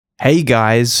Hey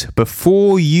guys,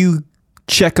 before you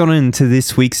check on into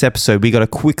this week's episode, we got a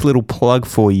quick little plug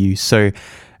for you. So,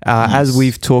 as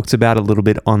we've talked about a little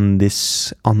bit on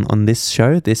this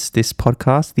show, this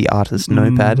podcast, the Artist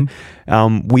Notepad,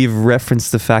 we've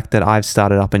referenced the fact that I've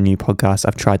started up a new podcast.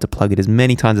 I've tried to plug it as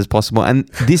many times as possible, and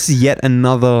this is yet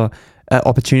another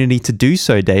opportunity to do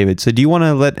so, David. So, do you want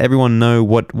to let everyone know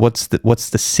what's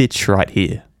the sitch right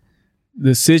here?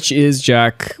 The sitch is,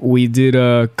 Jack, we did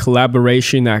a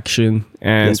collaboration action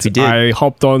and Yes, we did. I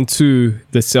hopped onto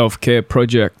the self-care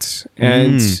project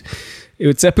and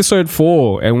it's episode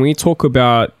 4 and we talk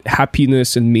about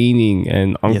happiness and meaning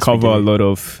and uncover a lot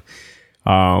of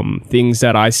things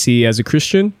that I see as a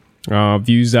Christian,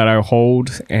 views that I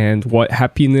hold, and what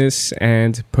happiness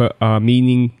and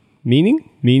meaning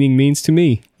means to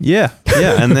me. Yeah.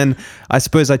 And then I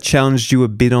suppose I challenged you a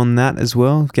bit on that as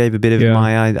well. Gave a bit of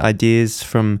my ideas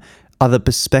from other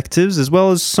perspectives, as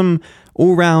well as some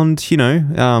all-round,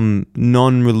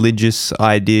 non-religious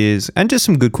ideas and just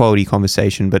some good quality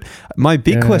conversation. But my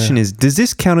big question is, does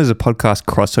this count as a podcast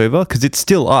crossover? Because it's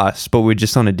still us, but we're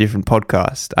just on a different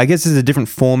podcast. I guess it's a different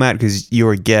format because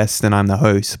you're a guest and I'm the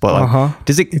host. But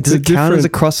does it count as a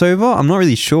crossover? I'm not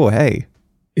really sure. Hey.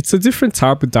 It's a different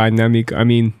type of dynamic. I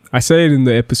mean, I say it in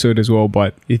the episode as well,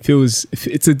 but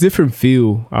it's a different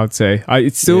feel, I would say.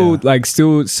 It's still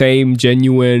still same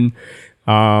genuine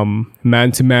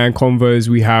man-to-man convos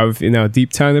we have in our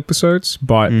Deep Town episodes,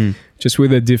 but just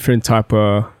with a different type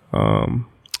of,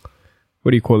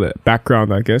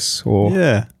 background, I guess.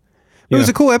 It was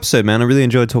a cool episode, man. I really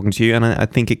enjoyed talking to you, and I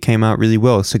think it came out really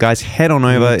well. So guys, head on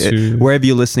over. Wherever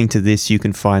you're listening to this, you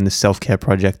can find the Self-Care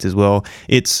Project as well.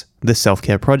 It's the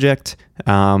Self-Care Project.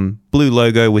 Blue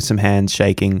logo with some hands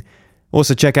shaking.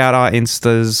 Also, check out our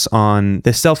Instas on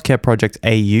the Self-Care Project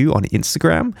AU on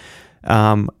Instagram.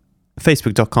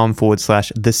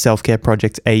 Facebook.com/the Self-Care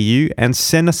Project AU, and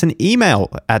send us an email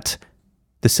at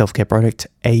the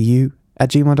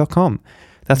selfcareprojectau@gmail.com.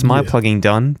 That's my plugging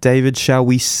done. David, shall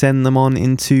we send them on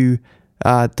into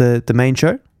the main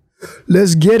show?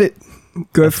 Let's get it.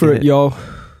 Go for it, y'all.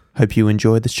 Hope you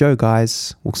enjoyed the show,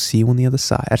 guys. We'll see you on the other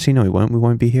side. Actually, no, we won't. We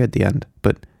won't be here at the end,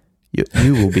 but you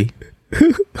will be.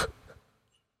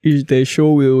 They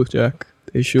sure will, Jack.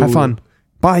 They sure will. Have fun.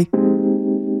 Bye.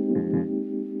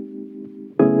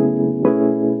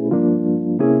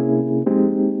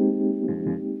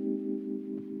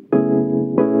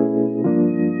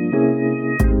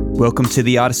 Welcome to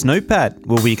the Artist Notepad,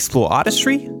 where we explore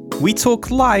artistry, we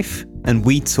talk life, and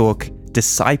we talk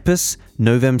Discipus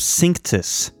Novem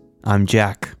Sanctus. I'm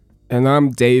Jack. And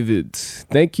I'm David.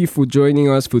 Thank you for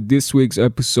joining us for this week's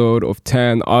episode of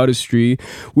Tan Artistry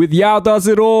with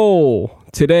Yawdoesitall.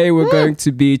 Today we're going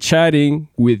to be chatting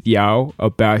with Yaw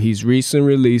about his recent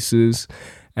releases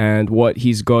and what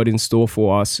he's got in store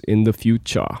for us in the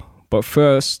future. But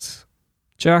first,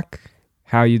 Jack,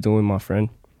 how you doing, my friend?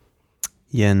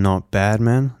 Yeah, not bad,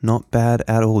 man. Not bad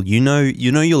at all. You know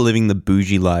you're living the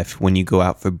bougie life when you go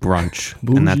out for brunch.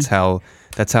 And that's how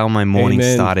my morning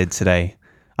started today.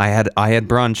 I had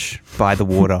brunch by the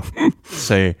water.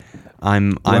 So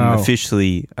I'm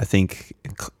officially, I think,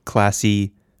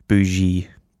 classy, bougie,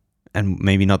 and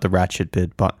maybe not the ratchet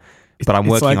bit, but I'm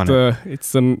working on it.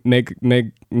 It's the Meg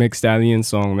Stallion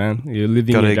song, man. You're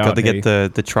living it out. Got to get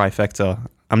the trifecta.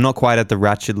 I'm not quite at the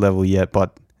ratchet level yet,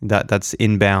 but that's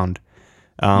inbound.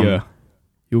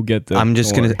 You'll get there. I'm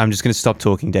just gonna stop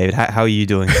talking, David. How are you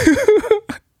doing?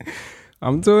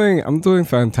 I'm doing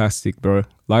fantastic, bro.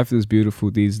 Life is beautiful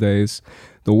these days.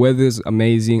 The weather's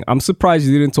amazing. I'm surprised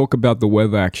you didn't talk about the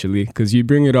weather actually, because you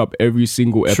bring it up every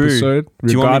single episode.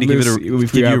 Do you want me to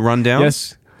give you a rundown?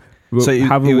 Yes. We'll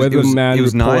have a weatherman. It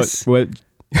was nice.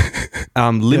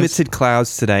 Limited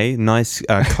clouds today. Nice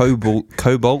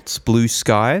cobalt blue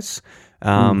skies.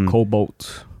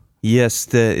 Cobalt. Yes,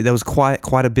 there was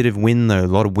quite a bit of wind though, a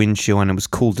lot of wind chill, and it was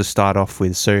cool to start off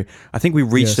with. So I think we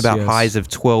reached highs of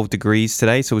 12 degrees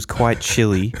today, so it was quite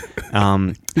chilly.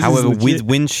 However, with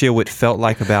wind chill, it felt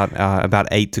like about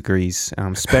 8 degrees,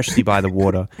 especially by the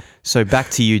water. So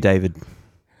back to you, David.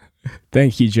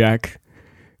 Thank you, Jack.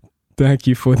 Thank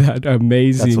you for that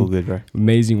amazing, that's all good, bro.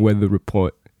 Amazing weather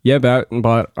report. Yeah, but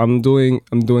I'm doing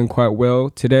quite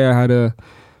well today. I had a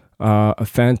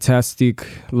fantastic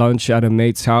lunch at a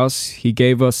mate's house. He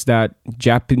gave us that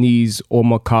Japanese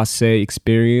omakase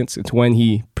experience. It's when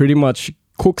he pretty much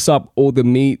cooks up all the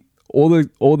meat, all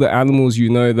the animals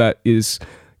that is,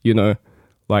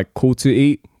 like cool to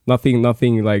eat. Nothing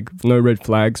like no red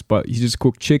flags, but he just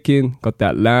cooked chicken, got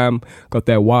that lamb, got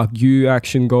that wagyu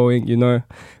action going,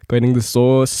 getting the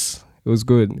sauce. It was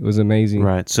good. It was amazing.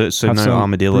 Right. So no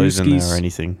armadillos in there or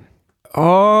anything?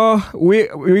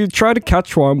 We tried to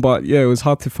catch one, but yeah, it was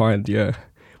hard to find. Yeah,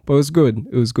 but it was good.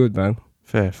 It was good, man.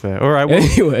 Fair. All right. Well,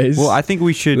 anyways, I think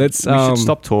we should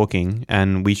stop talking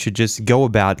and we should just go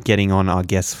about getting on our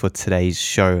guests for today's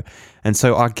show. And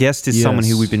so our guest is someone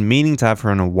who we've been meaning to have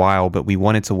for a while, but we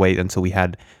wanted to wait until we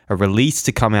had a release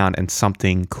to come out and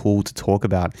something cool to talk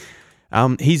about.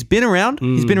 He's been around.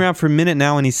 He's been around for a minute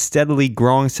now, and he's steadily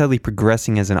growing, steadily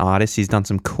progressing as an artist. He's done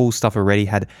some cool stuff already.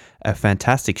 Had a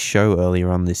fantastic show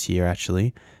earlier on this year,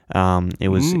 actually. It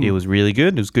was really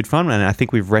good. It was good fun, and I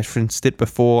think we've referenced it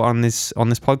before on this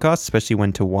podcast, especially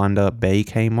when Tawanda Bay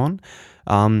came on.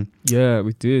 Yeah,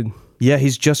 we did. Yeah,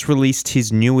 he's just released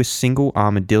his newest single,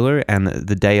 Armadillo, and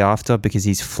the day after, because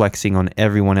he's flexing on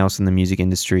everyone else in the music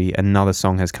industry, another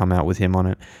song has come out with him on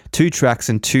it. 2 tracks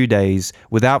in 2 days.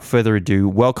 Without further ado,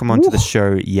 welcome onto the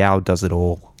show,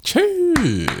 Yawdoesitall.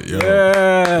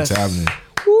 Yes. What's happening?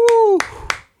 Woo.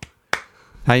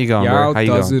 How you going, bro? How you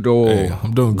going? Yawdoesitall. Hey,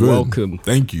 I'm doing good. Welcome.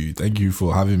 Thank you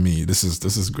for having me. This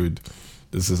is good.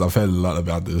 I've heard a lot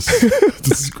about this.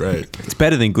 This is great. It's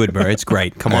better than good, bro. It's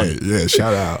great. Come on. Hey, yeah,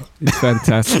 shout out. It's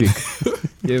fantastic.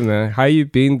 Yeah, man. How you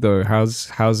been though?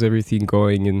 How's everything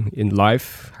going in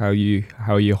life? How you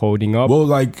holding up? Well,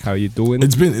 like, how you doing?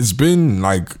 It's been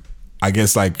like, I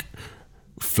guess, like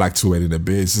fluctuating a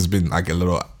bit. It's just been like a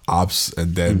little ups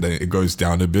and then it goes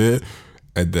down a bit.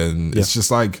 And then it's just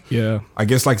like, I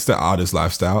guess like it's the artist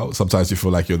lifestyle. Sometimes you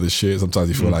feel like you're the shit. Sometimes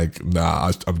you feel like,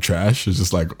 nah, I'm trash. It's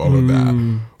just like all of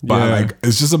that. But like,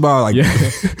 it's just about like,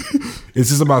 it's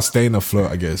just about staying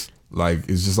afloat, I guess. Like,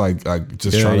 it's just like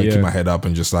just trying to keep my head up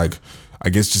and just like, I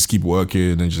guess just keep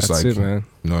working and just that's like, it, man.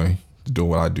 you know, doing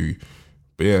what I do.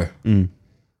 But yeah.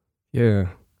 Yeah,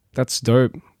 that's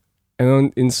dope.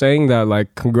 And in saying that,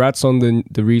 like, congrats on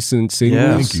the recent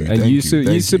singles. Thank you, and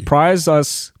you surprised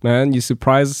us, man. You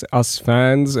surprised us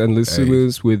fans and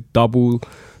listeners with double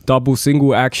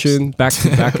single action, back to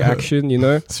back action. You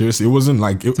know, seriously, it wasn't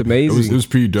like it's amazing. It was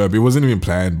pretty dope. It wasn't even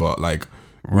planned, but like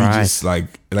we just like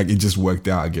it just worked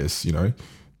out. I guess, you know,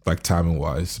 like timing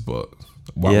wise. But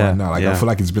why not? Like I feel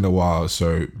like it's been a while,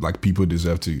 so like people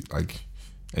deserve to like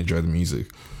enjoy the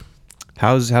music.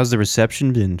 How's the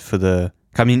reception been for the?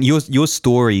 I mean, your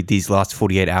story these last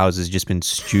 48 hours has just been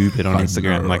stupid on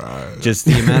Instagram. Like, just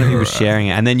the amount of people sharing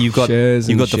it, and then you've got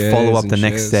the follow up the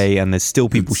next day, and there's still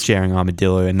people sharing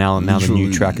Armadillo, and now the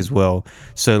new track as well.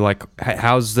 So, like,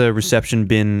 how's the reception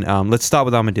been? Let's start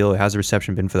with Armadillo. How's the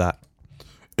reception been for that?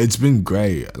 It's been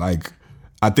great. Like,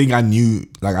 I think I knew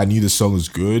the song was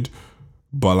good,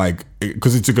 but like,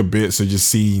 because it took a bit, so just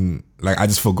seeing, like, I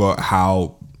just forgot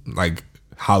how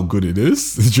good it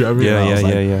is. Do you know what I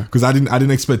mean? Yeah. Because I didn't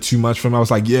expect too much from it. I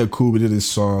was like, yeah, cool, we did this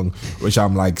song, which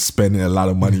I'm like spending a lot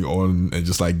of money on and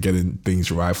just like getting things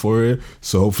right for it.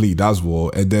 So hopefully it does well.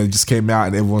 And then it just came out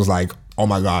and everyone's like, oh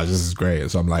my gosh, this is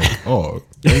great. So I'm like, oh,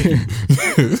 thank you.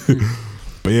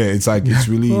 But yeah, it's like, it's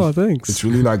really, thanks. It's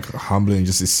really like humbling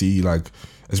just to see like,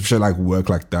 especially like work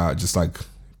like that, just like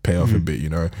pay off a bit, you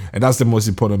know? And that's the most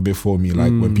important bit for me.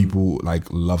 Like when people like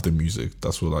love the music,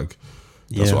 that's what like,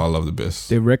 that's what I love the best.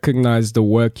 They recognize the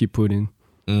work you put in.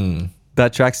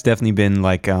 That track's definitely been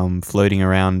like floating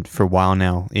around for a while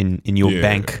now in your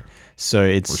bank. So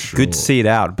it's good to see it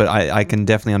out. But I can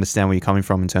definitely understand where you're coming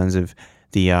from in terms of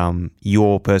the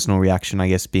your personal reaction, I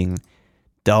guess, being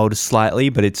dulled slightly.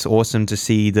 But it's awesome to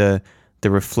see the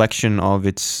reflection of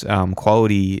its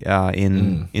quality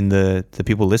in the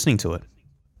people listening to it.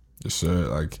 Yes, sir.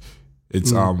 Like,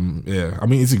 it's I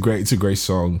mean, it's a great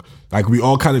song. Like, we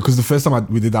all kind of, because the first time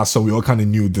we did that song, we all kind of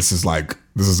knew this is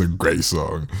a great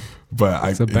song. But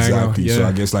exactly, so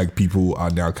I guess like people are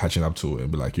now catching up to it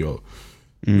and be like, yo,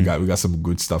 we got some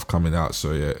good stuff coming out.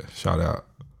 So yeah, shout out.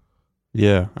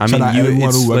 Yeah, I mean,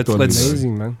 let's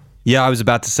amazing, man. Yeah, I was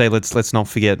about to say let's not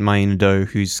forget Maina Do,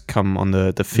 who's come on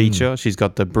the feature. She's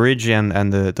got the bridge and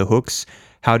the hooks.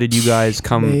 How did you guys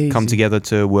come together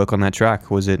to work on that track?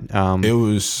 Was it?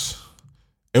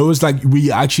 It was like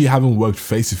we actually haven't worked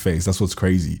face to face. That's what's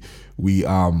crazy.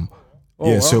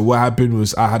 So what happened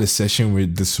was I had a session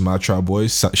with the Sumatra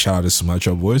boys. Shout out to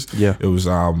Sumatra boys. Yeah. It was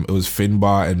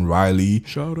Finbar and Riley.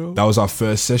 Shout out. That was our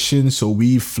first session. So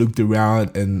we fluked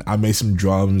around and I made some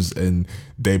drums and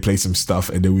they played some stuff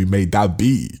and then we made that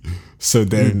beat. So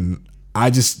then I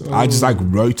just like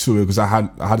wrote to it because I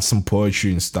had some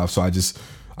poetry and stuff. So I just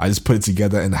put it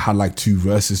together and had like 2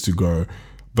 verses to go.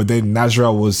 But then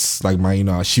Nazra was like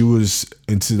she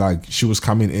was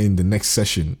coming in the next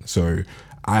session. So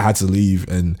I had to leave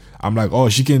and I'm like, oh,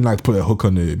 she can like put a hook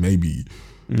on it maybe.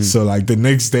 So like the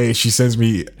next day she sends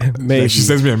me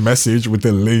a message with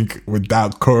a link with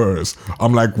that chorus.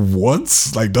 I'm like,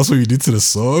 what? Like that's what you did to the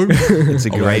song? It's a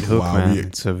great hook, man.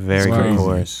 It's a very good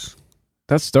chorus.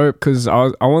 That's dope because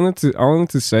I wanted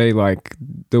to say like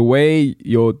the way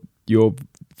your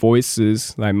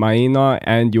voices, like Maina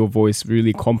and your voice,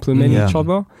 really complement each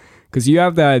other. Because you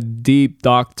have that deep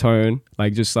dark tone,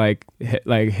 like just like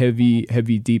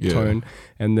heavy deep tone,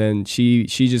 and then she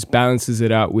just balances it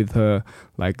out with her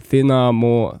like thinner,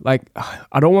 more like,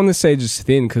 I don't want to say just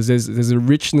thin, because there's a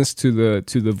richness to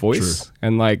the voice. True.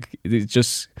 And like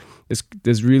there's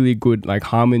really good like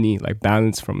harmony, like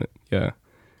balance from it. Yeah.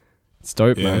 It's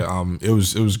dope, man. It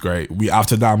was great.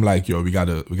 After that, I'm like, yo, we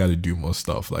gotta do more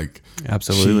stuff. Like,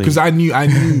 absolutely, because I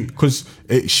knew, because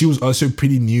she was also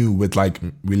pretty new with like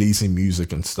releasing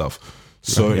music and stuff.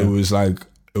 So it was like,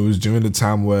 it was during the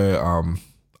time where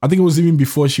I think it was even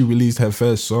before she released her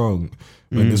first song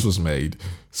when this was made.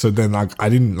 So then like I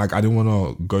didn't want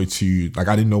to go to, like,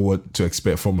 I didn't know what to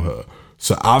expect from her.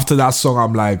 So after that song,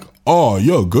 I'm like, oh,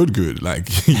 yo, good. Like,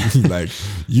 like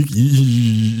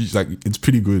you like, it's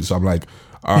pretty good. So I'm like,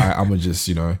 all right, I'm gonna just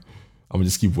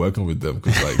keep working with them,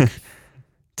 because like,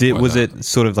 was it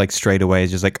sort of like straight away,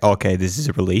 just like, okay, this is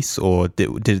a release, or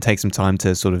did it take some time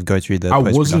to sort of go through the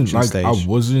post-production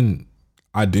stage?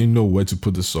 I didn't know where to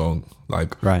put the song.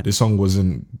 Like, this song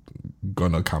wasn't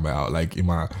gonna come out.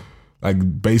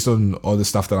 Like based on all the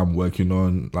stuff that I'm working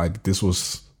on, like this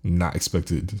was not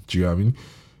expected. Do you know what I mean?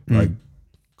 Like,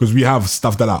 because we have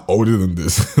stuff that are older than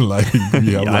this. Like,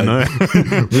 we have I know.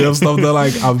 we have stuff that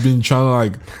like I've been trying to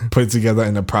like put together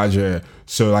in a project.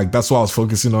 So like that's what I was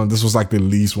focusing on. This was like the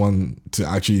least one to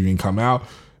actually even come out,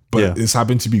 but it's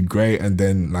happened to be great. And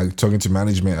then like talking to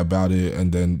management about it,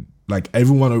 and then like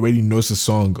everyone already knows the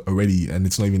song already, and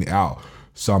it's not even out.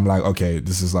 So I'm like, okay,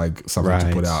 this is like something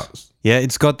to put out. Yeah,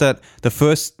 it's got that. The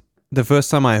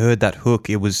first time I heard that hook,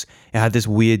 I got this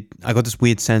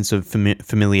weird sense of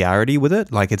familiarity with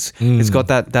it. Like it's got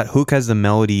that hook has the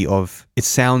melody of, it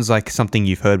sounds like something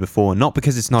you've heard before, not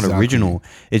because it's not original.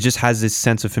 It just has this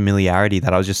sense of familiarity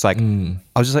that I was just like,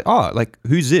 oh, like,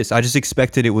 who's this? I just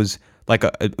expected it was like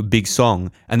a big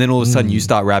song, and then all of a sudden you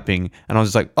start rapping, and I was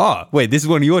just like, oh wait, this is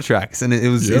one of your tracks, and it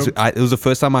was the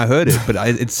first time I heard it, but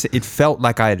it felt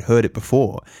like I had heard it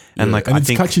before, and like, and I it's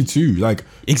think catchy too, like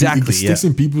exactly, it sticks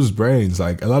in people's brains.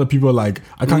 Like a lot of people are like,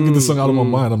 I can't get the song out of my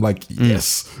mind. I'm like,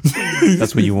 yes,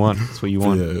 that's what you want. That's what you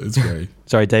want. Yeah, it's great.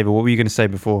 Sorry, David, what were you going to say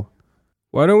before?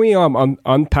 Why don't we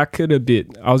unpack it a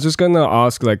bit? I was just gonna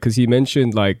ask, like, because he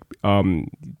mentioned like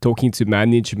talking to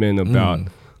management about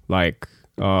like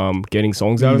getting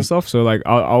songs out and stuff. So like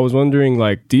I was wondering,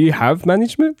 like, do you have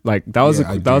management? Like that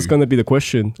was gonna be the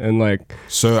question. And like,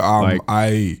 so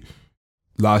I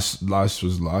last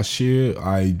year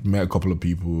I met a couple of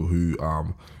people who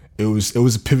it was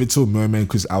a pivotal moment,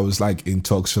 because I was like in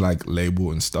talks for like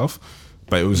label and stuff,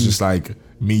 but it was just like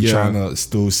me trying to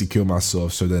still secure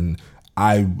myself. So then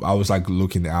I was like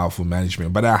looking out for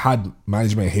management, but I had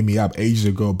management hit me up ages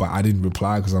ago, but I didn't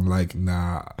reply because I'm like,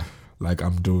 nah, like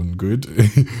I'm doing good.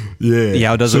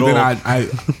 Yeah, does so it then all. I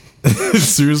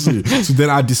seriously. So then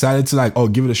I decided to like,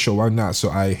 give it a shot. Why not? So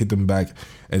I hit them back,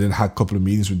 and then had a couple of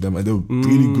meetings with them, and they were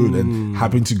really good. And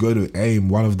happened to go to AIM.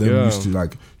 One of them used to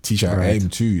like teach at AIM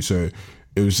too. So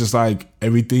it was just like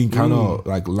everything kind of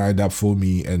like lined up for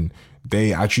me, and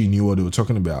they actually knew what they were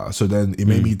talking about. So then it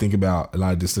made me think about a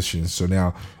lot of decisions. So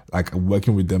now like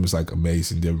working with them is like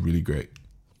amazing. They're really great.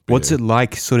 What's it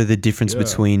like, sort of the difference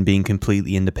between being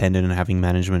completely independent and having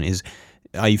management?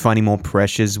 Are you finding more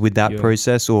pressures with that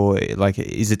process, or like,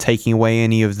 is it taking away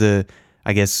any of the,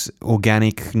 I guess,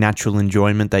 organic, natural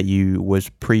enjoyment that you was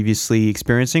previously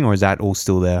experiencing, or is that all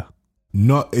still there?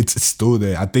 No, it's still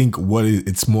there. I think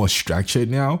it's more structured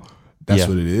now. That's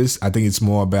what it is. I think it's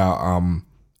more about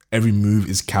every move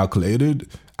is calculated.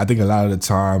 I think a lot of the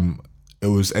time it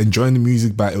was enjoying the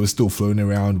music, but it was still floating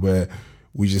around where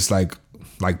we just like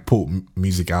put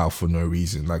music out for no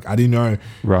reason. Like I didn't know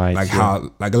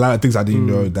how, like a lot of things I didn't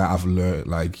know that I've learned,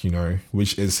 like, you know,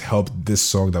 which has helped this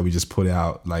song that we just put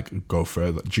out like go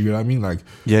further. Do you know what I mean? Like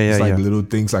it's like little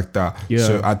things like that.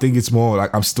 So I think it's more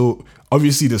like, I'm still,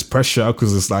 obviously there's pressure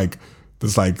because it's like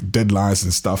there's like deadlines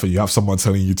and stuff, and you have someone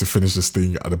telling you to finish this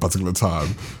thing at a particular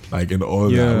time, like in all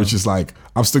that, which is like,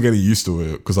 I'm still getting used to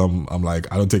it because I'm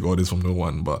like, I don't take orders from no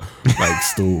one, but like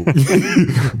still,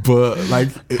 but like,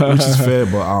 which is fair,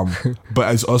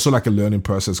 but it's also like a learning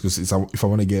process, because it's, if I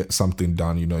want to get something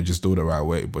done, you know, just do it the right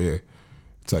way. But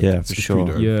it's like, for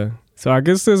sure. Yeah. So I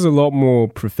guess there's a lot more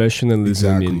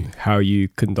professionalism in how you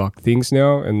conduct things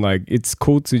now, and like it's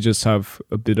cool to just have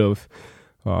a bit of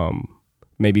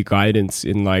maybe guidance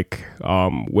in like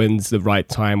when's the right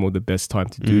time or the best time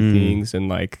to do things, and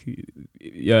like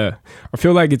I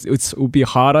feel like it would be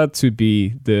harder to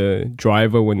be the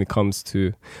driver when it comes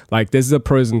to like there's the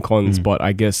pros and cons, but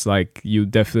I guess like you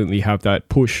definitely have that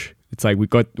push. It's like we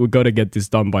got to get this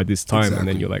done by this time, and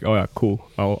then you're like, oh yeah, cool,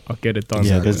 I'll get it done.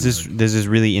 Yeah, there's this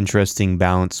really interesting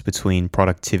balance between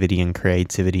productivity and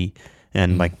creativity,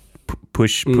 and like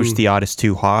push the artist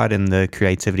too hard and the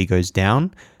creativity goes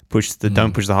down.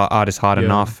 Don't push the artist hard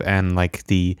enough, and like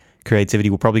the creativity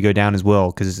will probably go down as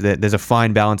well, because there's a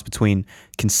fine balance between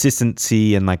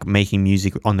consistency and like making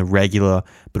music on the regular,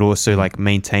 but also like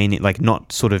maintaining, like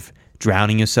not sort of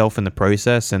drowning yourself in the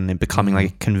process and it becoming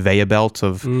like a conveyor belt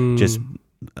of just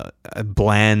a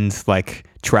bland like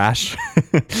trash.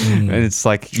 And it's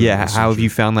like, how have you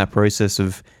found that process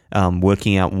of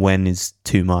working out when is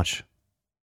too much?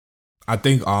 I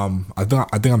think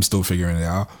I'm still figuring it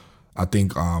out. I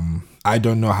think I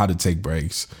don't know how to take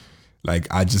breaks. Like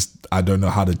I don't know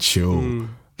how to chill.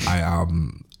 I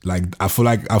feel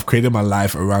like I've created my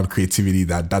life around creativity,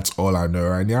 that's all I know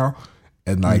right now.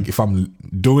 And like if I'm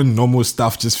doing normal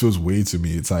stuff, just feels weird to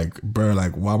me. It's like, bro,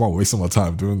 like why am I wasting my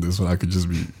time doing this when I could just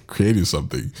be creating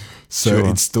something? So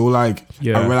it's still like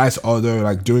I realized, although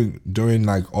like during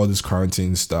like all this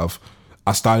quarantine stuff,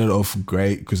 I started off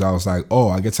great because I was like, oh,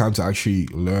 I get time to actually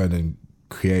learn and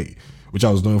create, which I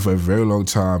was doing for a very long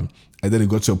time. And then it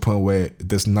got to a point where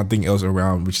there's nothing else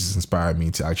around which has inspired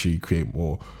me to actually create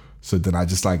more. So then I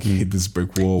just like hit this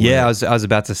brick wall. Yeah, I was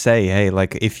about to say, hey,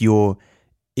 like if you're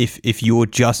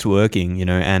just working, you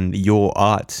know, and your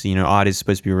art, you know, art is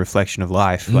supposed to be a reflection of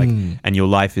life, like, and your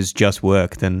life is just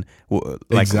work, then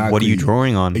like, what are you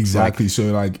drawing on? Exactly.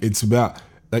 So like, it's about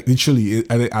like literally,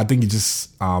 I think it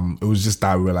just, it was just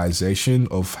that realization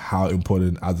of how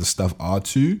important other stuff are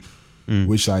too,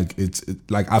 which like, it's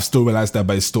like, I've still realized that,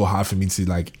 but it's still hard for me to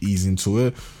like ease into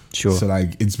it. Sure. So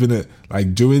like, it's been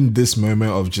like during this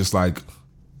moment of just like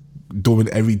doing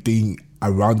everything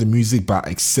around the music, but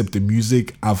except the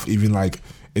music, I've even like,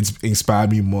 it's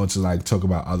inspired me more to like talk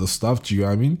about other stuff. Do you know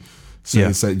what I mean? So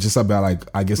it's like just about like,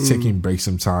 I guess taking breaks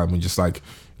some time and just like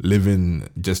living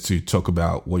just to talk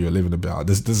about what you're living about.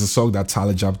 There's a song that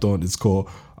Tyler jumped on. It's called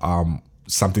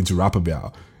Something to Rap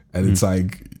About. And it's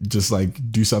like, just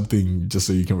like do something just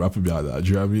so you can rap about that. Do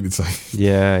you know what I mean? It's like,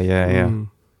 yeah.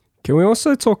 Can we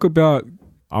also talk about,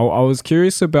 I was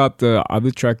curious about the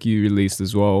other track you released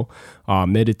as well,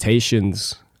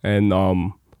 Meditations, and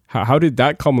how did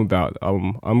that come about?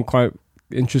 I'm quite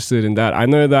interested in that. I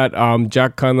know that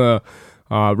Jack kind of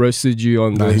roasted you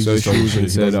on the socials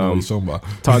and said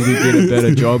Tandy did a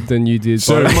better job than you did.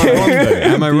 So am I wrong though?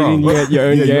 Am I wrong? Your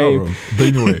own game. But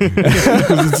anyway,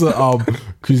 because it's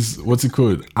because what's it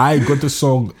called? I got the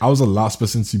song. I was the last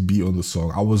person to be on the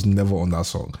song. I was never on that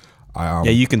song. Yeah,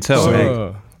 you can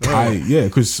tell.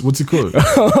 Because what's it called?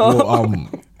 Well,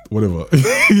 whatever.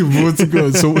 What's it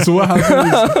called? So what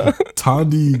happened is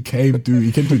Tandy came through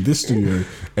this studio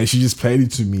and she just played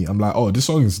it to me. I'm like, oh, this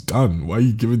song is done. Why are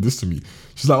you giving this to me?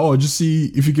 She's like, oh, just see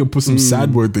if you can put some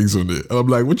sad word things on it. And I'm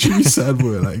like, what you mean sad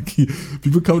word? Like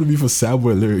people come to me for sad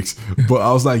word lyrics. But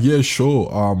I was like, yeah,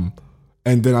 sure.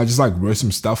 And then I just like wrote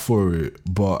some stuff for it,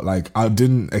 but like I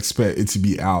didn't expect it to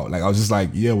be out. Like I was just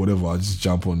like, yeah, whatever. I'll just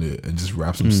jump on it and just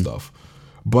rap some stuff.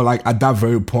 But like at that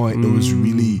very point, it was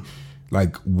really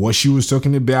like what she was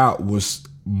talking about was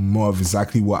more of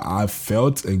exactly what I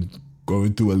felt and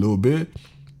going through a little bit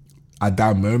at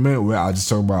that moment, where I just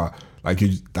talking about like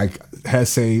her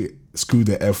saying screw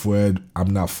the F word,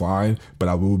 I'm not fine, but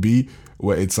I will be.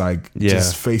 Where it's like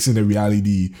just facing the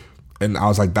reality. And I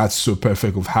was like, that's so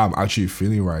perfect of how I'm actually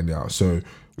feeling right now. So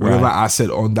whatever I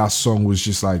said on that song was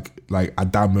just like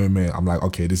at that moment, I'm like,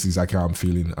 okay, this is exactly how I'm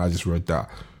feeling. I just wrote that.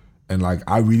 And like,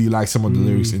 I really like some of the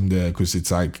lyrics in there because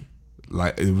it's like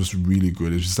it was really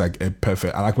good. It's just like a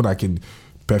perfect, I like when I can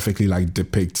perfectly like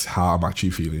depict how I'm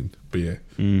actually feeling. But yeah,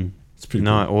 it's pretty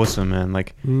cool. Awesome, man.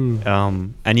 Like,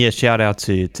 and yeah, shout out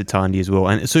to Tandy as well.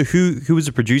 And so who was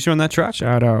the producer on that track?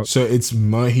 Shout out. So it's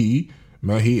Mahi.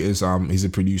 Mahi is he's a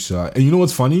producer, and you know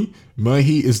what's funny?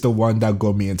 Mahi is the one that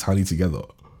got me and Tandy together.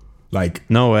 Like,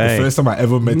 no way. The first time I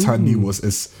ever met Tandy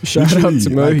was shout out to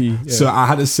Mahi. Like, so I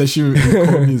had a session,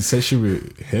 a session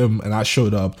with him, and I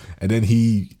showed up, and then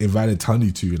he invited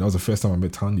Tandy too, and that was the first time I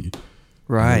met Tandy.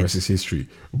 Right, the rest is history.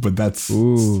 But that's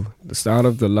the start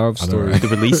of the love story. The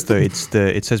release though,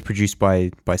 it says produced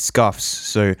by Scuffs.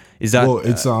 So is that? Well,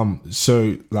 it's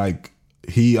so like.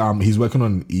 He's working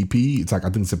on an EP. It's like I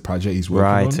think it's a project he's working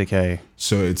on. Right, okay.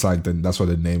 So it's like that's why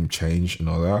the name changed and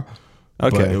all that.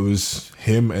 Okay. But it was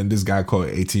him and this guy called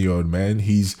 18-Year-Old Man.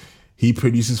 He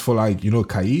produces for like, you know,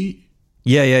 Kai.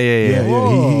 Yeah.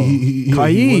 He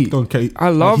worked on I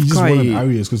love he just won Kaid. an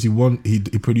Arias because he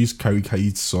produced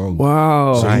Kaid's song.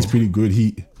 Wow. So he's pretty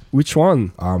good. Which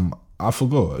one? I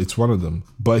forgot. It's one of them.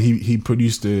 But he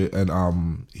produced it,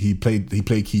 and he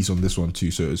played keys on this one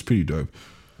too. So it's pretty dope.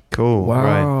 Cool.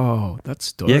 Wow, right.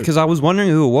 That's dope. Yeah, because I was wondering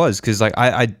who it was, because like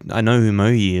I know who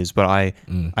Mohi is, but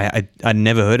I'd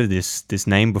never heard of this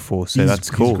name before. So that's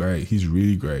cool. He's great. He's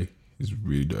really great. He's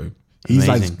really dope.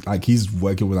 Amazing. He's like he's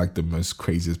working with like the most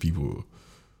craziest people,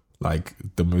 like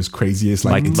the most craziest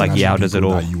like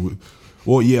Yawdoesitall.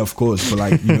 Well, yeah, of course, but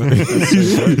like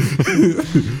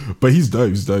but he's dope.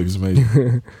 He's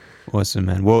amazing. Awesome,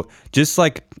 man. Well, just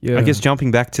like I guess jumping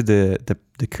back to the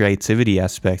creativity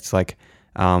aspects, like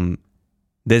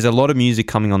there's a lot of music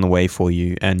coming on the way for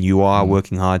you, and you are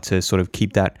working hard to sort of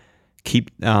keep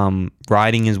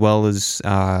writing as well as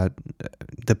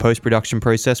the post-production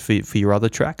process for your other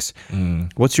tracks.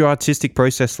 What's your artistic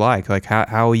process like? Like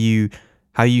how are you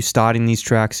starting these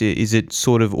tracks? Is it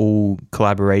sort of all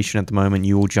collaboration at the moment?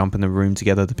 You all jump in the room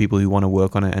together, the people who want to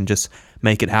work on it, and just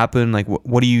make it happen? Like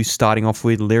what are you starting off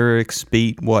with? Lyrics,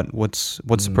 beat? What's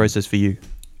the process for you?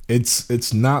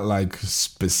 It's not like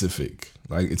specific.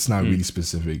 Like it's not really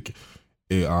specific.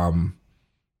 It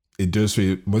does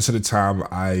for most of the time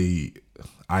I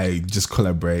just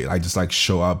collaborate. I just like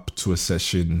show up to a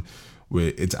session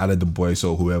where it's either the boys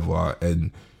or whoever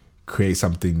and create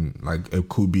something like a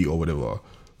cool beat or whatever.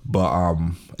 But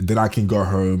then I can go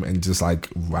home and just like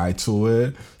write to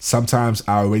it. Sometimes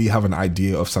I already have an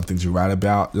idea of something to write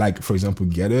about. Like for example,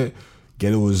 Get It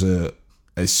was a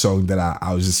song that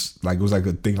I was just like, it was like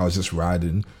a thing I was just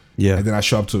writing. Yeah. And then I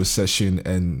show up to a session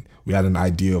and we had an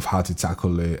idea of how to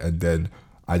tackle it, and then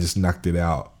I just knocked it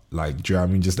out. Like, do you know what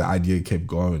I mean? Just the idea kept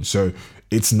going. So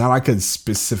it's not like a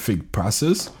specific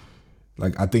process.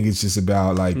 Like, I think it's just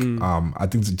about like, I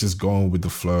think it's just going with the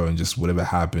flow and just whatever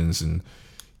happens, and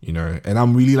you know, and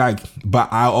I'm really like,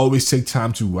 but I always take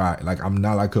time to write. Like, I'm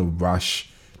not like a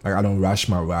rush. Like, I don't rush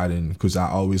my writing because I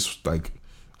always like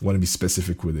want to be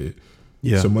specific with it.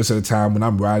 Yeah. So most of the time when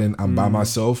I'm writing, I'm by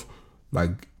myself.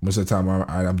 Like most of the time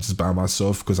I'm just by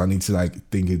myself because I need to like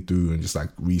think it through and just like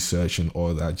research and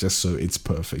all that just so it's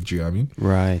perfect. Do you know what I mean?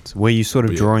 Right. Where you sort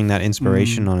of drawing that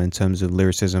inspiration on in terms of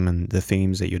lyricism and the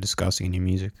themes that you're discussing in your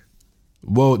music?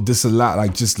 Well, there's a lot,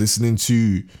 like just listening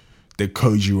to the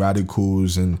Koji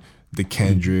Radicals and the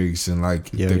Kendricks and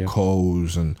like the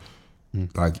Coles and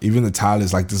like even the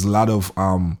Tylers. Like there's a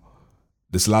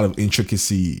lot of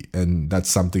intricacy, and that's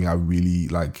something I really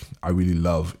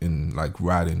love in like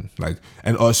writing. Like,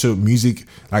 and also music,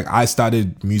 like I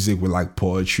started music with like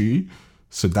poetry,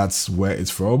 so that's where it's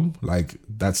from. Like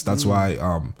that's why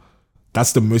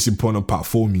that's the most important part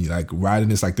for me. Like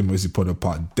writing is like the most important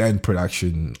part, then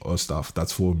production or stuff,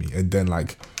 that's for me, and then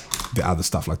like the other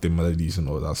stuff like the melodies and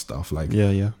all that stuff. Like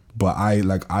but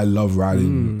I love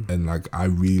writing and like I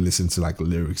really listen to like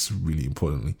lyrics really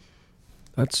importantly.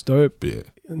 That's dope. Yeah.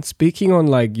 And speaking on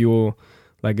like your,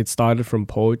 like it started from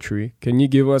poetry. Can you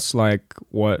give us like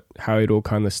how it all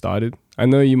kind of started? I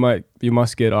know you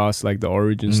must get asked like the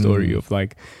origin story of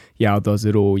like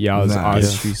Yawdoesitall, Yaw's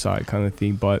artistry side kind of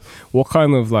thing. But what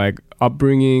kind of like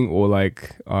upbringing or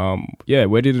like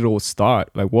where did it all start?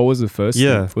 Like what was the first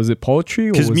thing? Was it poetry?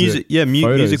 Because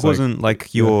music wasn't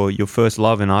like your first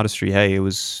love in artistry. Hey, it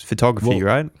was photography,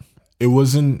 right? It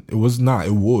wasn't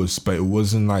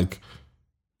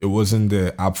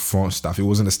the upfront stuff. It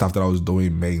wasn't the stuff that I was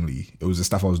doing mainly. It was the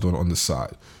stuff I was doing on the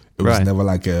side. It was never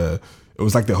like it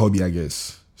was like the hobby, I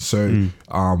guess. So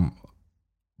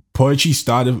poetry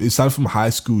started from high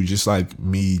school, just like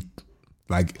me,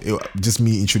 just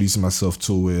me introducing myself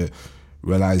to it,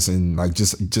 realizing like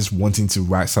just wanting to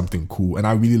write something cool. And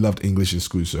I really loved English in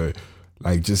school, so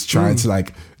like just trying to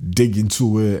like dig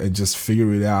into it and just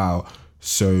figure it out.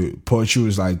 So poetry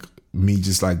was like me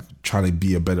just like trying to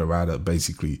be a better writer,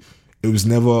 basically. It was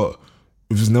never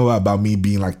about me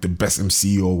being like the best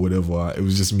MC or whatever. It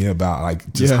was just me about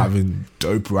like just having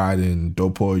dope writing,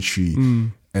 dope poetry,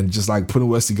 and just like putting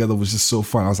words together was just so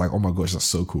fun. I was like, oh my gosh, that's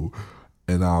so cool.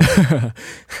 And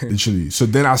literally, so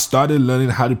then I started learning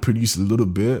how to produce a little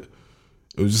bit.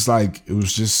 It was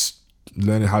just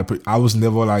learning how to I was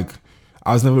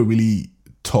never really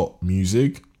taught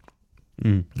music.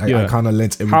 I kind of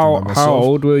learned everything by myself. How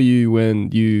old were you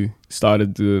when you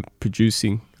started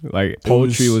producing? Like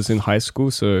poetry was in high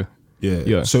school, so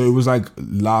yeah. So it was like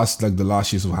the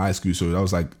last years of high school. So that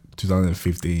was like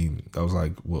 2015. That was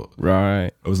like what? Right.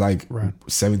 It was like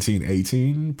 17,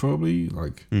 18 probably.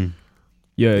 Like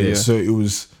yeah. So it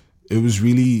was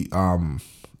really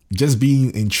just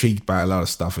being intrigued by a lot of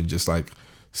stuff and just like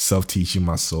self-teaching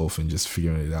myself and just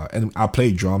figuring it out. And I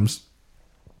played drums.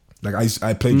 Like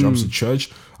I played drums in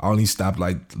church. I only stopped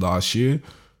like last year,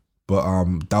 but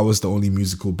that was the only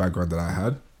musical background that I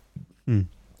had.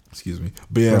 Excuse me.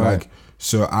 But yeah, like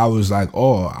so I was like,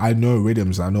 oh, I know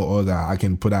rhythms, I know all that, I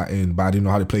can put that in, but I didn't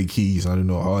know how to play keys. I didn't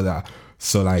know all that.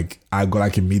 So like I got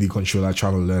like a MIDI controller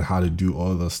trying to learn how to do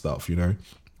all the stuff, you know,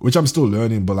 which I'm still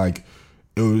learning, but like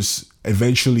it was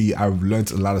eventually I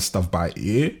learned a lot of stuff by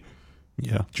ear.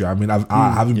 Yeah. Do you know what I mean?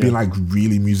 I haven't been like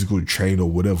really musical trained or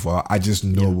whatever. I just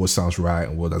know what sounds right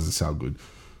and what doesn't sound good.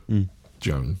 Do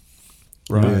you know what I mean?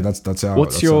 Right. Yeah, that's how.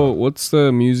 What's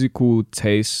the musical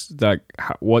taste that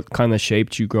what kind of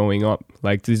shaped you growing up?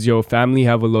 Like, does your family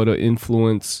have a lot of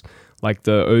influence? Like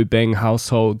the Obeng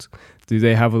household, do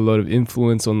they have a lot of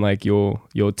influence on like your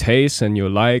tastes and your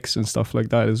likes and stuff like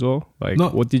that as well? Like,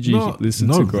 what did you listen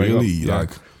to growing up? Yeah. Like,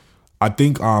 I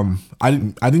think I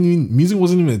didn't even, music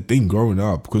wasn't even a thing growing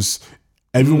up because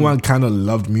everyone kind of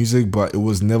loved music, but it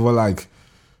was never like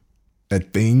a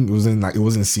thing. It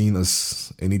wasn't seen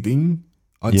as anything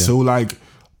until like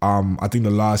I think the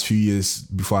last few years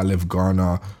before I left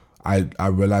Ghana, I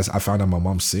realized I found out my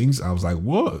mom sings. I was like,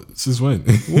 what? Since when?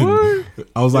 What?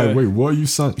 I was like, wait, what? You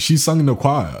sung? She sung in the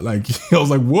choir. Like, I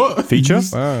was like, what? Feature?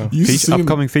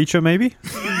 Upcoming feature, maybe?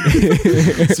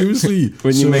 Seriously.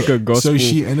 When you make a gospel. So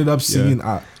she ended up singing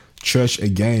at church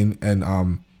again, and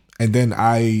then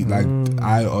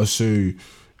I also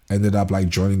ended up like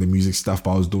joining the music stuff,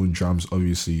 but I was doing drums.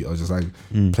 Obviously, I was just like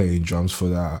playing drums for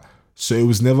that. So it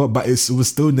was never, but it was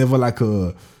still never like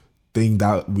a thing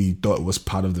that we thought was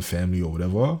part of the family or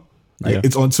whatever. Like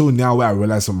it's until now where I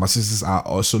realize that my sisters are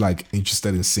also like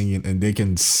interested in singing and they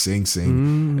can sing,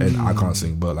 and I can't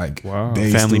sing, but like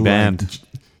they family still, band.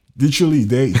 Like, literally,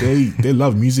 they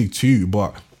love music too,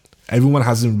 but everyone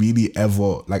hasn't really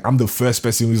ever like. I'm the first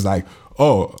person who's like,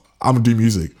 oh, I'm gonna do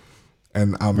music,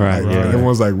 and I'm like,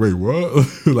 everyone's like, wait, what?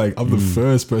 Like I'm the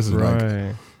first person.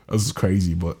 Like that's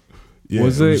crazy, but yeah.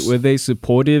 Were they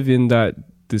supportive in that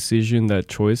decision, that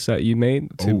choice that you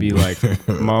made to be like,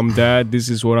 mom, dad, this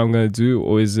is what I'm gonna do?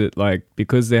 Or is it like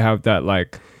because they have that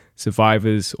like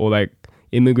survivors or like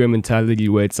immigrant mentality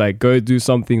where it's like go do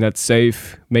something that's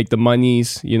safe, make the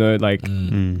monies, you know, like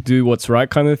do what's right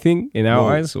kind of thing in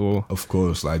our eyes? Or of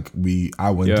course, like I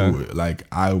went through it. Like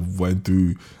I went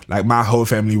through, like my whole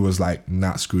family was like,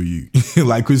 nah, screw you.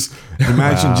 Like, cause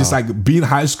imagine just like being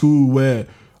high school where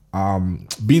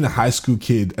being a high school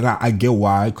kid, and I get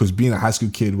why, because being a high school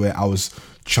kid where I was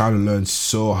trying to learn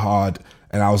so hard,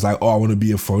 and I was like, oh, I want to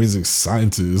be a forensic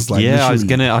scientist. Like, I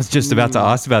was just about to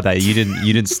ask about that. You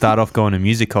didn't start off going to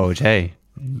music college, hey?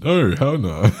 No, hell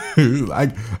no.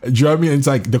 Like, do you know what I mean? It's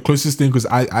like the closest thing, because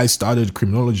I started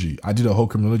criminology. I did a whole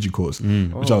criminology course,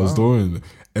 which I was doing,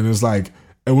 and it's like,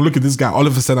 and we look at this guy. All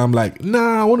of a sudden, I'm like,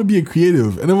 nah, I want to be a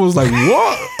creative, and everyone was like,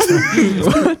 what?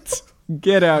 What?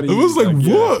 Get out of here. It was like,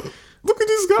 what? Look at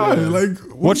this guy. Like,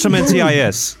 watch some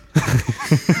NCIS.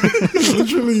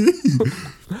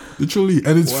 Literally.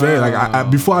 And it's fair. Like, I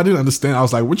before I didn't understand. I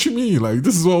was like, what you mean? Like,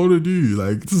 this is what I want to do.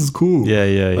 Like, this is cool. Yeah.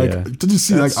 Did you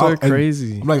see? That's like, so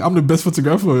crazy. I'm like, I'm the best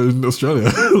photographer in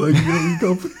Australia. Like,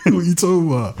 what you talking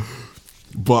about?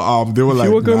 But they were like, if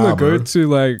you were gonna go to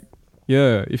like,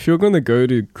 if you're gonna go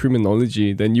to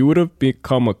criminology, then you would have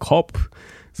become a cop.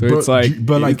 So it's like,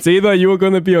 it's either you were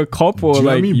going to be a cop or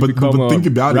like you become a think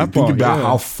about rapper. Think about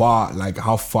how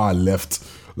far left.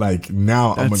 Like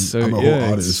now I'm a whole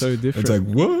artist. It's so different. It's like,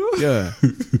 what? Yeah.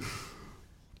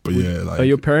 But yeah, like, are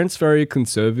your parents very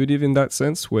conservative in that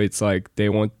sense, where it's like they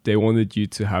wanted you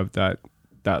to have that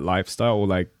lifestyle or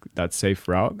like that safe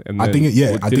route? And then, I think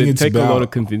it take a lot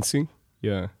of convincing.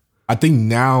 Yeah. I think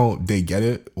now they get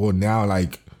it, or now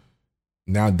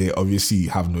they obviously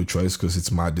have no choice because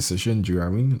it's my decision. Do you know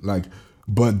what I mean? Like,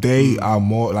 but they are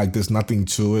more like, there's nothing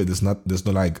to it. There's no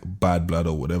like bad blood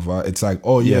or whatever. It's like,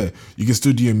 you can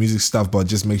still do your music stuff, but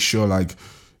just make sure like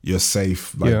you're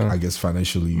safe. Like, I guess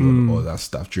financially and all that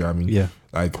stuff. Do you know what I mean? Yeah.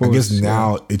 Like, course, I guess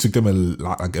now it took them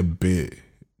a bit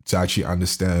to actually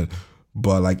understand,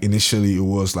 but like initially it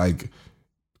was like,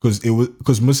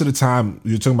 because most of the time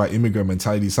you're talking about immigrant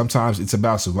mentality. Sometimes it's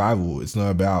about survival. It's not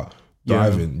about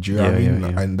thriving. Do you know what I mean?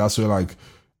 And that's where like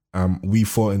we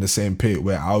fall in the same pit,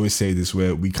 where I always say this,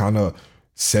 where we kind of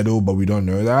settle, but we don't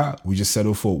know that. We just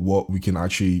settle for what we can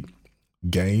actually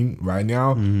gain right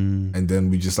now, and then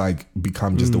we just like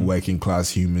become just the working class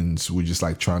humans. We're just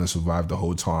like trying to survive the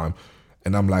whole time.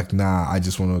 And I'm like, nah, I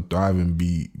just want to thrive and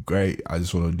be great. I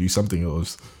just want to do something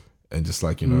else, and just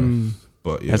like, you know.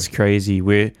 But yeah, that's crazy.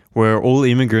 We're all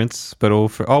immigrants, but all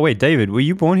for. Oh wait, David, were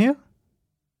you born here?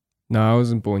 No, I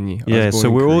wasn't born here.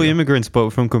 So we're all immigrants, but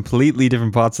from completely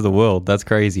different parts of the world. That's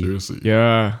crazy. Seriously.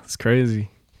 Yeah, it's crazy.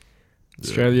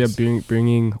 Australia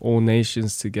bringing all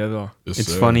nations together. Yes,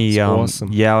 It's sir. funny. It's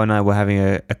awesome. Yao and I were having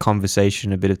a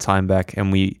conversation a bit of time back,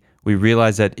 and we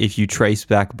realized that if you trace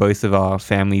back both of our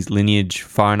families' lineage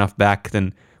far enough back,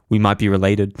 then we might be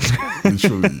related.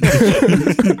 Literally.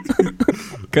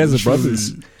 Guys are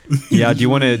brothers. Yeah, do you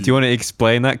want to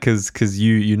explain that? Because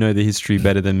you know the history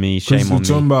better than me. Shame on me. We're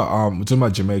talking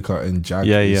about Jamaica, and Jack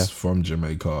is from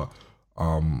Jamaica,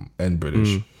 and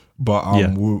British. But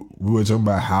we were talking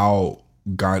about how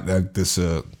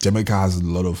Jamaica has a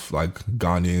lot of like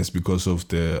Ghanaians because of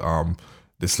the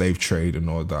slave trade and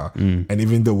all that, and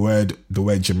even the word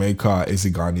Jamaica is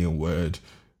a Ghanaian word.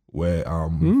 Where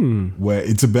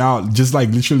it's about just like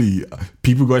literally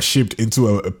people got shipped into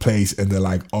a place and they're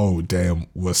like, oh damn,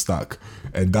 we're stuck,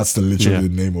 and that's the literally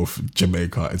the name of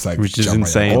Jamaica. It's like, which is Jamaica.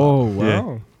 insane. Oh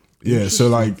wow. Yeah, so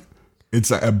like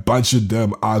it's like a bunch of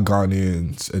them are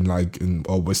Ghanaians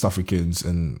or West Africans,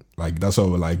 and like that's why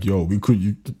we're like, yo,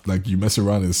 you mess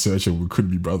around and search and we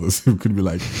could be brothers. We could be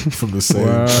like from the same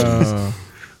place.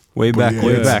 Way back.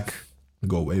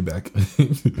 Go way back.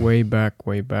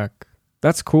 way back.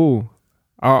 That's cool.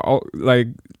 Like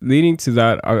leading to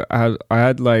that, I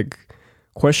had like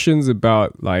questions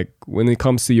about like when it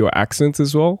comes to your accent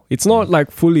as well. It's not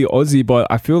like fully Aussie, but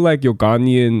I feel like your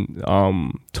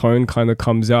Ghanaian tone kind of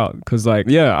comes out because like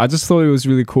I just thought it was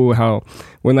really cool how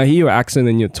when I hear your accent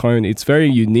and your tone, it's very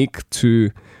unique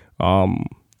to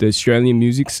the Australian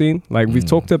music scene. Like we've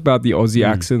talked about the Aussie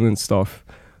accent and stuff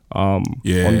on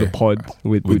the pod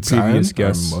with previous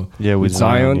guests. With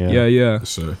Zion. Yes,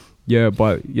 sir. Yeah,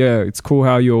 but it's cool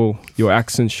how your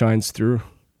accent shines through.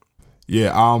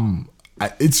 Yeah,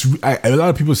 a lot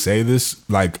of people say this.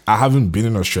 Like, I haven't been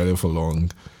in Australia for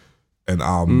long,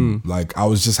 and like I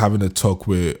was just having a talk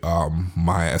with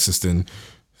my assistant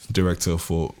director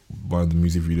for one of the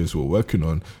music videos we're working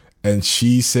on, and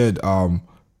she said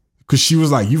because she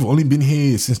was like, you've only been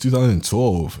here since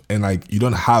 2012, and like you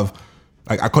don't have.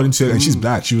 Like according to her, and she's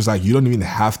black, she was like, you don't even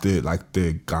have the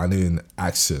Ghanaian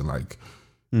accent, like.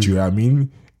 Do you know what I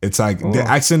mean? It's like the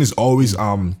accent is always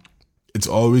it's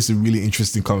always a really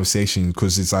interesting conversation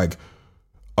because it's like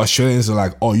Australians are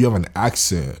like, oh, you have an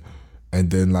accent, and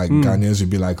then like Ghanaians would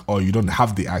be like, oh, you don't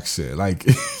have the accent. Like,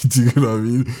 do you know what I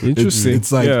mean? Interesting.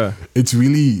 It's like it's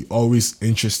really always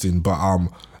interesting, but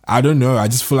I don't know. I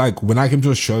just feel like when I came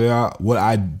to Australia, what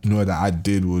I know that I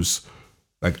did was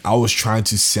like I was trying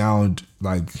to sound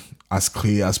like as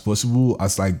clear as possible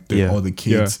as like all the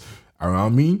kids.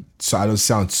 Around me, so I don't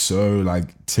sound so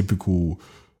like typical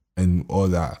and all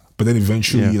that. But then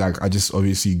eventually, like I just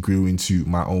obviously grew into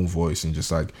my own voice and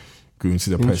just like grew into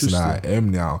the person that I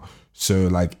am now. So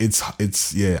like it's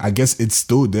I guess it's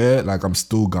still there. Like I'm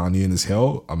still Ghanaian as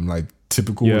hell. I'm like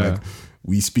typical. Like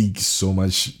we speak so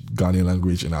much Ghanaian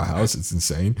language in our house. It's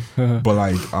insane. But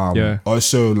like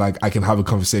also like I can have a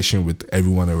conversation with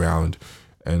everyone around,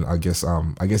 and I guess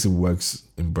it works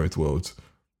in both worlds.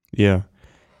 Yeah.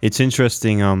 It's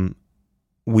interesting.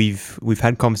 We've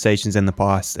had conversations in the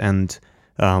past, and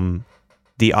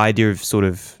the idea of sort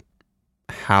of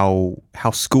how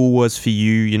school was for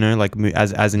you, you know, like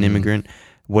as an immigrant,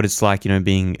 what it's like, you know,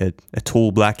 being a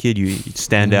tall black kid, you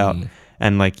stand out,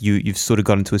 and like you've sort of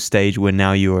gotten to a stage where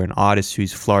now you're an artist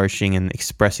who's flourishing and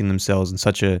expressing themselves in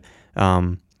such a,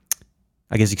 I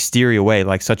guess, exterior way,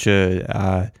 like such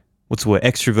a what's the word,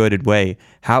 extroverted way.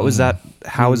 How was that?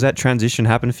 How was that transition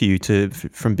happen for you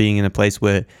from being in a place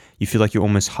where you feel like you're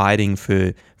almost hiding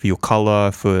for your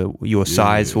color, for your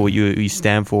size, for what you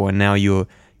stand for, and now you're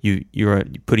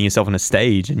putting yourself on a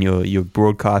stage and you're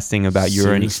broadcasting about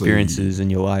your own experiences in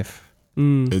your life.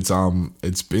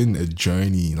 It's been a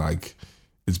journey. Like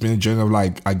it's been a journey of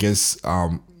like I guess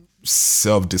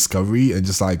self-discovery and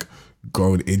just like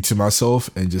going into myself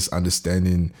and just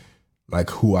understanding like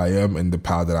who I am and the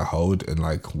power that I hold and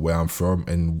like where I'm from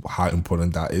and how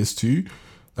important that is too.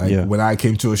 Like when I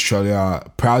came to Australia,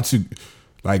 prior to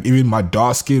like even my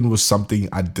dark skin was something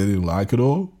I didn't like at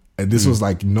all. And this was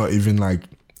like not even like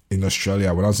in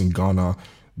Australia. When I was in Ghana,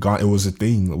 it was a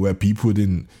thing where people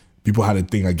had a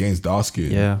thing against dark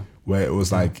skin. Yeah. Where it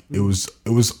was like it was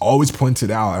always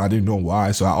pointed out and I didn't know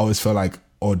why. So I always felt like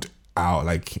odd out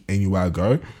like anywhere I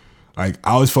go. Like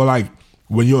I always felt like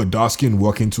when you're a dark skin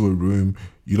walk into a room,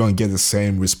 you don't get the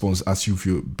same response as if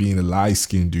you're being a light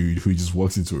skinned dude who just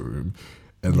walks into a room.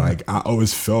 And like I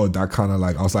always felt that kind of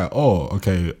like I was like, oh,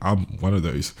 okay, I'm one of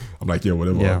those. I'm like, yeah,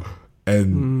 whatever. Yeah.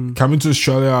 And coming to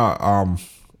Australia,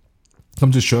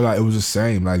 it was the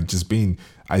same. Like just being,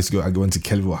 I went to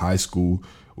Kellyville High School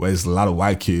where there's a lot of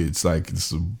white kids, like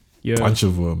there's a bunch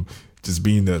of them. Just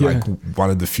being like one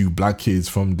of the few black kids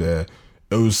from there,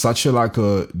 it was such a like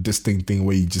a distinct thing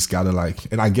where you just gotta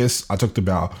like, and I guess I talked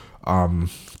about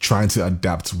trying to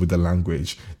adapt with the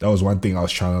language. That was one thing I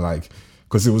was trying to like,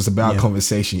 because it was about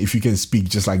conversation. If you can speak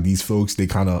just like these folks, they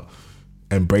kind of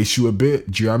embrace you a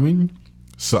bit. Do you know what I mean?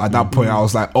 So at that point, I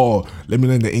was like, oh, let me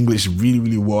learn the English really,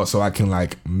 really well so I can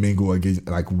like mingle again,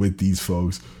 like with these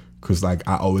folks. Because like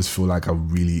I always feel like I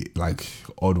really like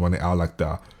odd one out like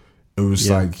that. It was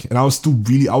like, and I was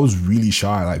really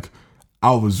shy. Like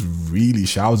I was really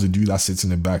shy. I was a dude that sits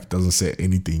in the back, doesn't say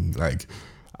anything. Like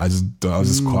I was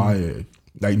just quiet.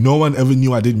 Like no one ever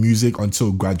knew I did music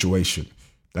until graduation.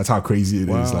 That's how crazy it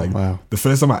is. Like the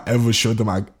first time I ever showed them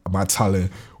my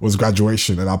talent was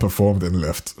graduation, and I performed and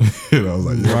left. You know, I was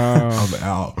like, I'm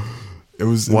out. It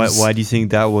was. Why do you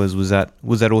think that was? Was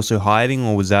that also hiding,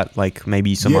 or was that like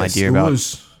maybe some idea about?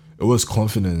 It was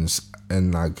confidence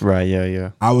and like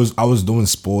I was doing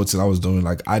sports, and I was doing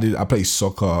like I played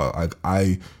soccer. Like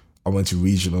I went to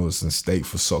regionals and state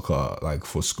for soccer, like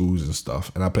for schools and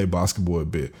stuff, and I played basketball a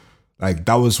bit. Like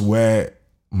that was where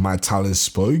my talent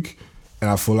spoke. And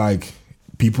I feel like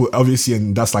people obviously,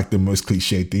 and that's like the most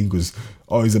cliche thing, because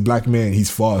he's a black man,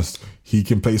 he's fast, he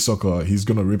can play soccer, he's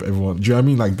gonna rip everyone. Do you know what I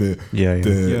mean? Like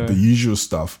the usual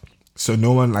stuff. So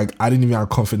no one, like I didn't even have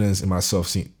confidence in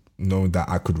myself, knowing that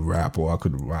I could rap or I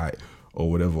could write or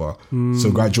whatever.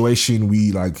 So graduation,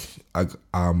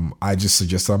 I just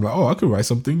suggested, I'm like, I could write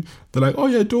something. They're like,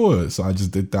 yeah, do it. So I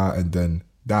just did that, and then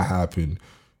that happened.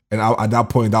 And at that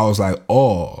point, I was like,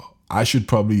 I should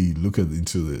probably look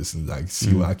into this and like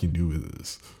see what I can do with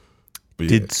this.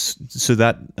 But so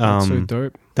that that's so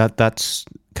dope. That's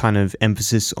kind of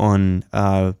emphasis on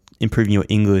improving your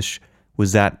English.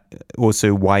 Was that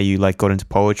also why you like got into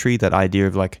poetry? That idea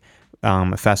of like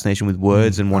a fascination with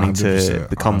words and wanting to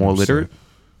become more literate.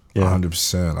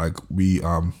 100%. Like we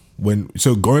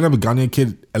growing up a Ghanaian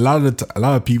kid, a lot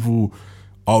of people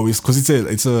always, because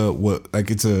it's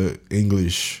a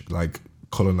English like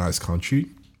colonized country.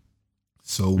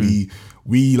 So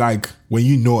we like, when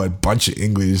you know a bunch of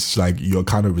English, like you're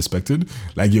kind of respected.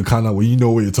 Like you're kind of, when you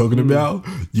know what you're talking about,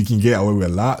 you can get away with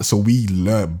a lot. So we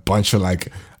learned a bunch of like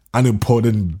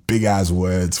unimportant big ass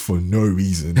words for no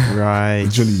reason. Right.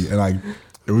 Literally. And like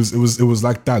it was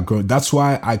like that growing. That's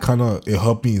why it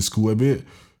helped me in school a bit.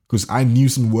 Because I knew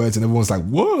some words and everyone's like,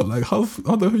 what? Like, how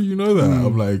the hell you know that?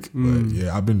 I'm like,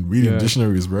 yeah, I've been reading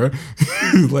dictionaries, bro.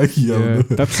 Like,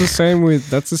 that's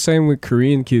the same with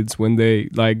Korean kids when they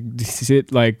like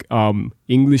sit like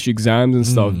English exams and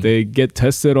stuff. They get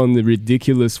tested on the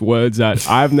ridiculous words that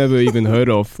I've never even heard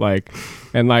of. Like,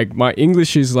 and like my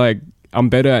English is like, I'm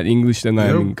better at English than I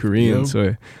am in Korean.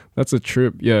 So that's a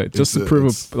trip. Yeah, just to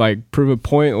prove a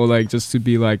point, or like just to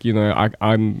be like, you know,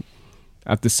 I'm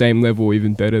at the same level,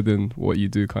 even better than what you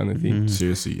do, kind of thing.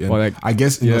 Seriously. And like, I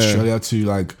guess in Australia too,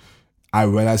 like I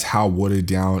realized how watered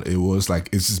down it was. Like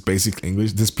it's just basic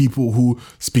English. There's people who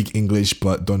speak English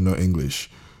but don't know English.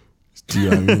 Do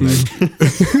you know what I mean?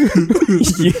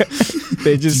 Like,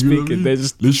 they just speak it. They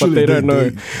just literally, but they don't know.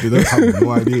 They don't have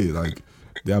no idea. Like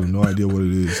they have no idea what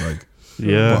it is. Like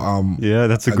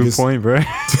that's a good point, bro.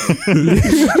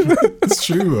 It's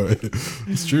true, bro.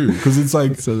 It's true, because it's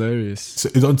like, it's hilarious. So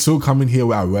it's until coming here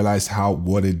where I realized how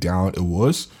watered down it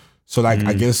was. So like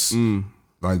I guess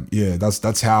like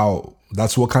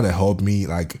that's what kind of helped me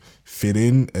like fit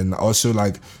in, and also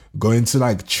like going to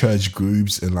like church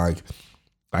groups and like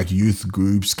youth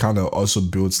groups kind of also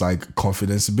builds like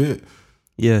confidence a bit.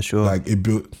 Yeah, sure. Like it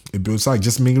builds like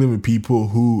just mingling with people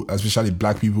who, especially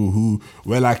black people who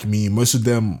were like me. Most of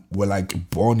them were like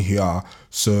born here.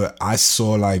 So I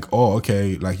saw like, oh,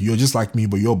 okay, like you're just like me,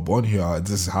 but you're born here.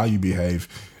 This is how you behave.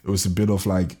 It was a bit of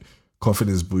like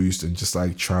confidence boost and just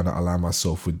like trying to align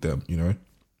myself with them, you know?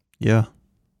 Yeah.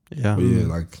 But yeah,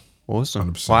 like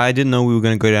awesome. 100%. Well, I didn't know we were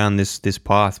going to go down this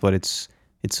path, but it's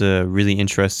a really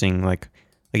interesting, like,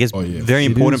 I guess very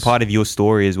important part of your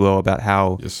story as well, about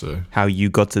how you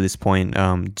got to this point.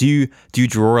 Do you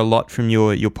draw a lot from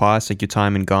your past, like your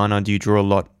time in Ghana? Do you draw a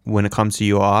lot when it comes to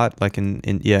your art, like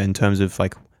in terms of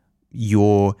like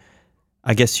your,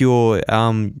 I guess your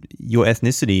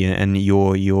ethnicity and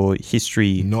your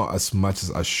history? Not as much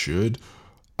as I should.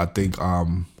 I think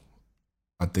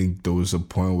there was a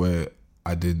point where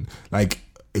I didn't, like,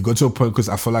 it got to a point because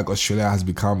I feel like Australia has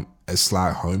become a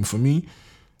slight home for me.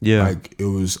 Yeah, like it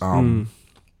was I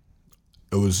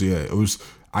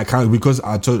kind of, because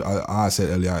I said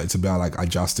earlier, it's about like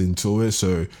adjusting to it.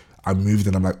 So I moved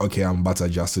and I'm like, okay, I'm about to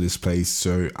adjust to this place.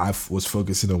 So I was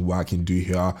focusing on what I can do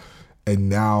here, and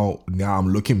now I'm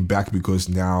looking back, because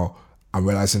now I'm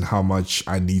realizing how much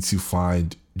I need to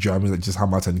find. Do you know what I mean? Like just how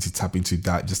much I need to tap into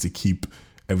that just to keep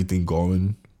everything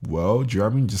going. well. Do you know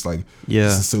what I mean? Just like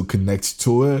just still connect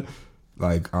to it.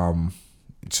 Like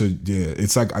so yeah,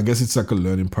 it's like, I guess it's like a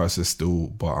learning process still,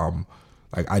 but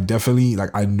like I definitely, like,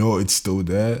 I know it's still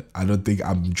there. I don't think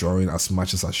I'm drawing as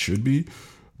much as I should be,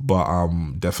 but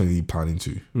I'm definitely planning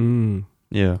to.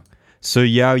 Yeah. So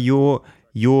yeah, you're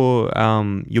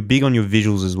big on your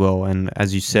visuals as well, and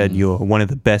as you said, you're one of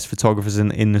the best photographers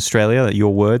in Australia.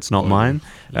 Your words, not mine.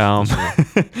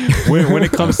 When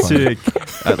it comes to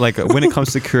when it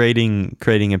comes to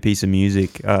creating a piece of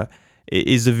music,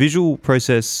 is the visual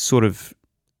process sort of,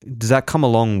 does that come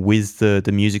along with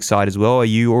the music side as well? Are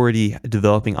you already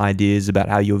developing ideas about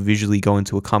how you're visually going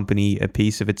to accompany a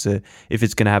piece if it's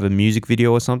going to have a music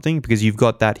video or something? Because you've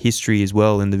got that history as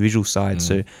well in the visual side.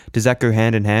 So does that go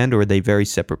hand in hand, or are they very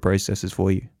separate processes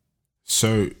for you?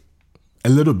 So a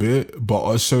little bit, but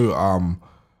also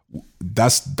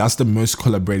that's the most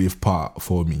collaborative part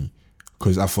for me,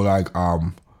 because I feel like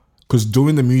because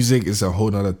doing the music is a whole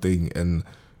nother thing, and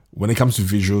when it comes to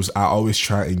visuals, I always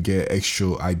try and get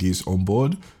extra ideas on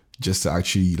board just to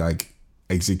actually like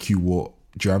execute what,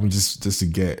 do you know what I mean? Just to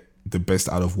get the best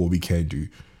out of what we can do.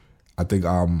 I think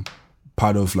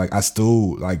part of, like, I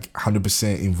still like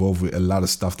 100% involved with a lot of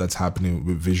stuff that's happening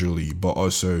with visually, but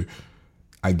also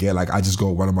I just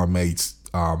got one of my mates,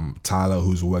 Tyler,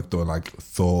 who's worked on like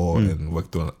Thor and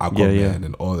worked on Aquaman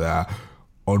and all that,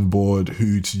 on board,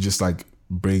 who to just like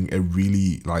bring a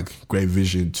really like great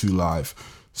vision to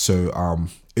life. So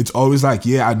it's always like,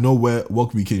 I know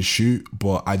what we can shoot,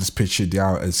 but I just pitch it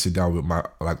down and sit down with my,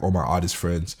 like, all my artist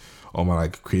friends, all my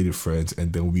like creative friends,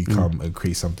 and then we come and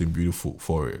create something beautiful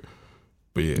for it.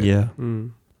 But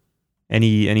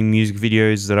Any music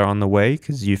videos that are on the way?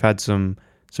 Because you've had some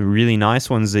really nice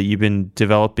ones that you've been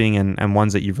developing, and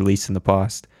ones that you've released in the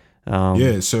past.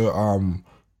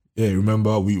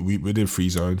 Remember we did Free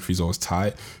Zone. Free Zone was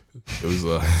tight. It was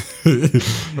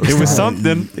it was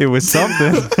something. It was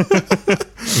something.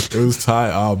 It was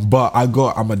tight. But I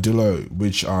got Armadillo,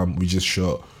 which we just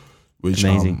shot, which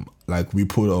amazing. Like, we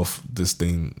pulled off this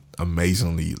thing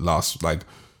amazingly last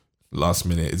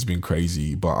minute. It's been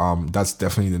crazy, but that's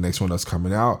definitely the next one that's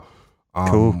coming out.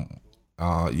 Cool.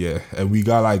 And we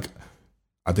got like,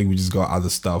 I think we just got other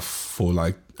stuff for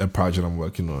like a project I'm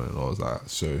working on and all that.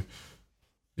 So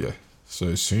yeah,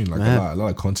 so soon, like, a lot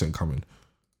of content coming.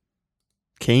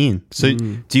 Keen. So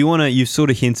do you want to, you've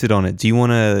sort of hinted on it, do you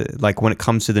want to, like, when it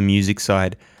comes to the music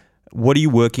side, what are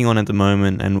you working on at the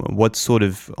moment, and what's sort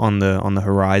of on the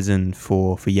horizon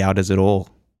for Yawdoesitall?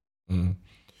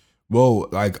 Well,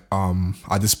 like,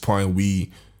 at this point,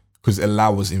 because a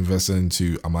lot was invested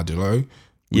into Armadillo,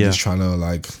 we're just trying to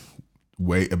like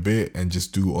wait a bit and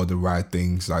just do all the right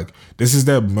things. Like, this is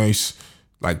the most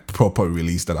like proper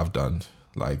release that I've done.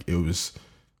 Like, it was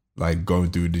like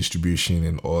going through distribution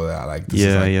and all that. Like, this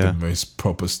is like the most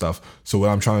proper stuff. So what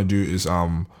I'm trying to do is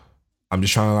I'm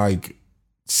just trying to like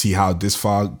see how this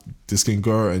can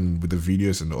go, and with the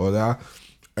videos and all that.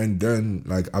 And then,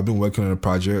 like, I've been working on a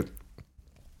project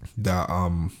that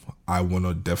I want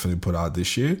to definitely put out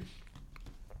this year.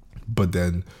 But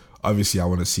then obviously I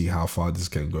want to see how far this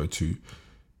can go to.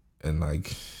 And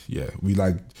like,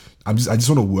 I just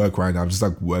want to work right now. I'm just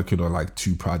like working on like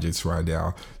 2 projects right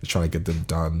now to try to get them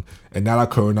done. And now that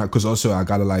Corona, because also I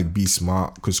gotta like be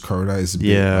smart, because Corona is a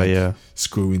bit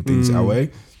screwing things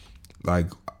away. Like,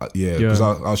 because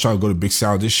I was trying to go to Big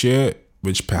Sound this year,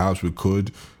 which perhaps we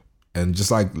could, and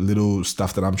just like little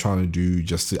stuff that I'm trying to do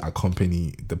just to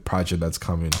accompany the project that's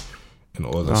coming and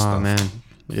all that stuff. Oh man.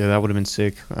 Yeah, that would have been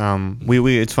sick.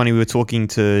 It's funny, we were talking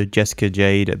to Jessica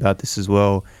Jade about this as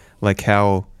well, like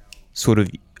how sort of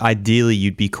ideally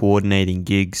you'd be coordinating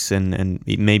gigs and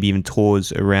maybe even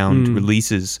tours around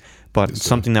releases, but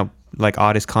something that like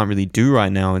artists can't really do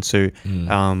right now. And so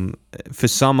for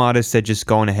some artists, they're just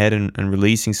going ahead and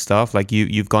releasing stuff. Like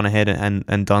you've gone ahead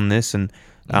and done this, and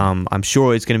I'm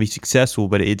sure it's going to be successful,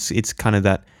 but it's kind of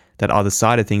that other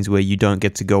side of things where you don't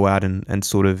get to go out and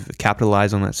sort of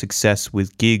capitalize on that success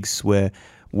with gigs where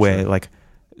like,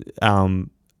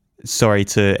 sorry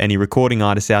to any recording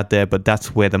artists out there, but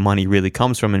that's where the money really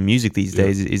comes from in music these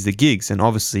days, is the gigs. And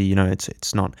obviously, you know,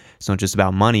 it's not just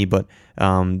about money, but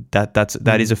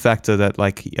that is a factor that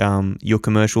like your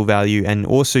commercial value, and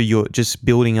also you're just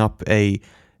building up a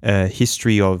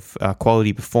history of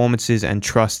quality performances and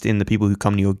trust in the people who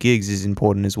come to your gigs is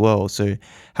important as well. So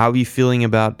how are you feeling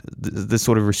about the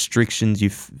sort of restrictions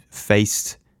you've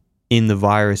faced in the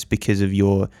virus because of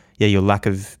your lack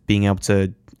of being able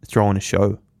to throw on a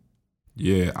show?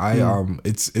 Yeah,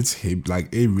 it's hit,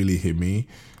 like, it really hit me,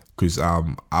 because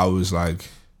I was like,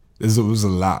 there was a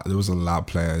lot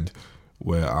planned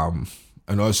where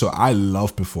and also I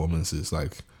love performances.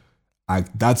 Like,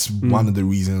 like that's one of the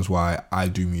reasons why I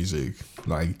do music.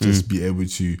 Like just be able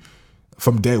to,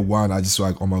 from day one, I just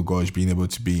like, oh my gosh, being able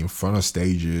to be in front of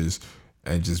stages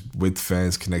and just with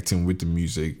fans connecting with the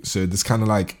music. So this kind of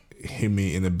like hit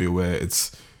me in a bit where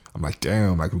I'm like,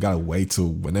 damn, like we gotta wait till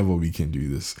whenever we can do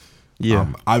this.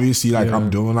 Yeah. Obviously, like I'm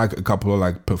doing like a couple of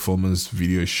like performance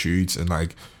video shoots and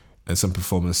some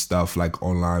performance stuff like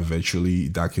online virtually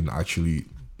that can actually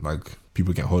like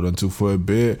people can hold on to for a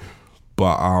bit.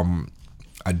 But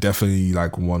I definitely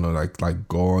like want to like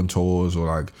go on tours or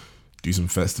like do some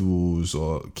festivals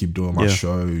or keep doing my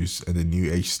shows and the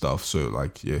new age stuff. So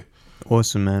like, yeah.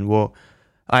 Awesome, man. Well,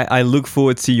 I look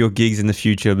forward to your gigs in the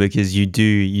future because you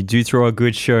do throw a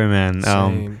good show, man.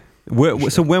 Same.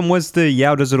 So when was the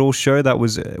Yawdoesitall show? That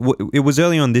was it was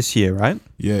early on this year, right?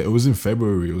 Yeah, it was in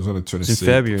February. It was on the 26th. In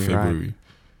February. Right.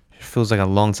 It feels like a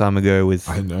long time ago with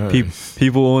I know.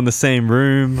 People all in the same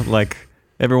room, like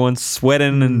everyone's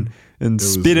sweating and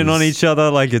spitting on each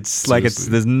other. Like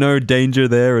there's no danger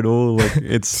there at all. Like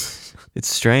it's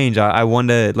strange. I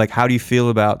wonder, like, how do you feel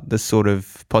about the sort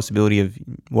of possibility of,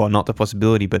 well, not the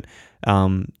possibility, but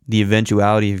the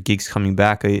eventuality of gigs coming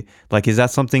back? Like, is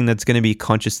that something that's going to be a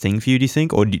conscious thing for you, do you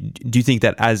think? Or do you think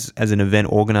that as an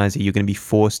event organizer, you're going to be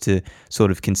forced to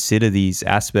sort of consider these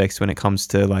aspects when it comes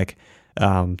to, like,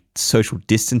 social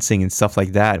distancing and stuff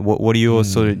like that? What are your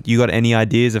you got any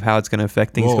ideas of how it's going to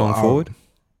affect things going forward?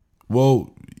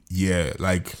 Well, yeah,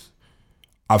 like,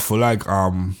 I feel like,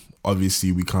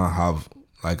 obviously we can't have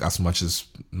like as much as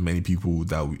many people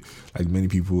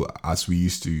as we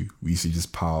used to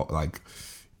just power like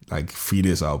 3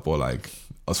 days up or like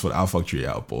us for the Alpha Factory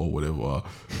up or whatever.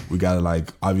 We gotta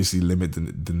like obviously limit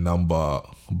the number,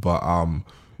 but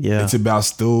it's about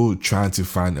still trying to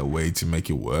find a way to make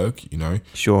it work, you know.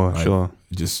 Sure.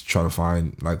 Just try to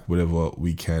find like whatever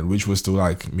we can, which was still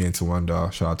like me and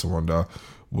Tawanda, shout out to Tawanda,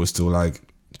 we're still like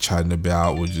chatting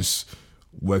about. We're just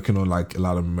working on like a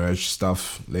lot of merch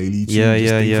stuff lately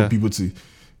too, for people to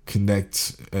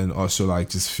connect and also like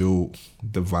just feel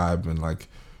the vibe and like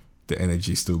the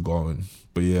energy still going.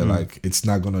 But like it's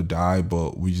not gonna die,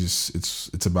 but we just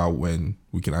it's about when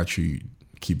we can actually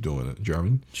keep doing it. Do you know what I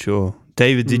mean? Sure.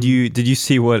 David, did you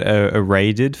see what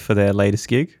Array did for their latest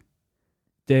gig?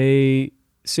 They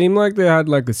seemed like they had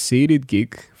like a seated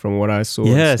gig from what I saw.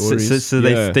 Yeah, so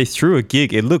they threw a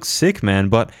gig. It looked sick, man,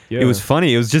 but it was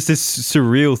funny. It was just this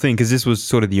surreal thing because this was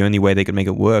sort of the only way they could make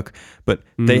it work. But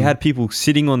they had people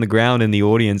sitting on the ground in the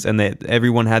audience, and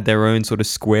everyone had their own sort of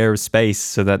square of space,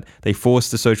 so that they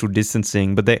forced the social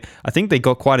distancing. But I think they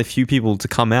got quite a few people to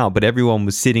come out, but everyone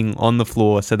was sitting on the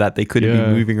floor so that they couldn't be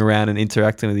moving around and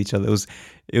interacting with each other.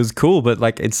 It was cool, but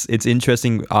like it's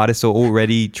interesting. Artists are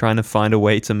already trying to find a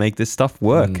way to make this stuff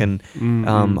work, and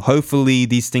hopefully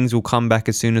these things will come back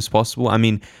as soon as possible. I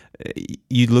mean,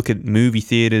 you look at movie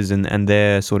theaters and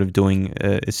they're sort of doing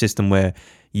a system where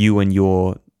you and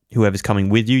whoever's coming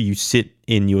with you sit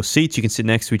in your seats. You can sit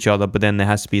next to each other, but then there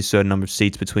has to be a certain number of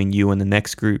seats between you and the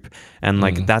next group, and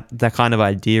like that kind of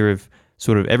idea of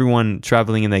sort of everyone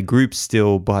traveling in their groups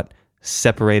still, but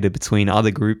separated between other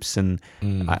groups. And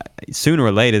sooner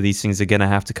or later these things are going to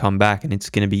have to come back, and it's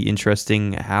going to be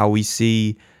interesting how we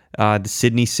see the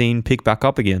Sydney scene pick back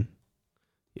up again.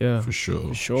 Yeah, for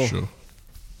sure.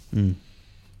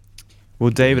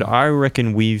 Well, David, I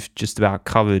reckon we've just about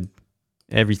covered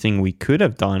everything we could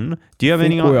have done. Do you have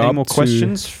any more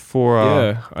questions for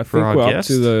I think we're up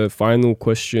to the final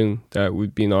question that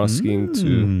we've been asking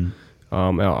to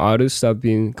our artists that have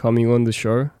been coming on the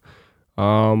show.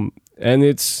 And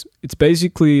it's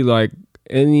basically like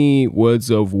any words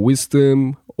of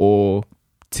wisdom or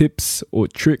tips or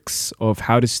tricks of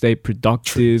how to stay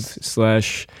productive /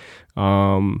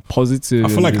 positive. I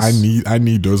feel like I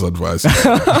need those advice.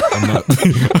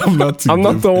 I'm not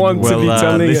the one to be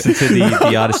telling listen to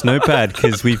the artist notepad,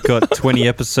 because we've got 20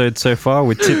 episodes so far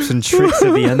with tips and tricks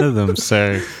at the end of them.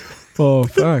 So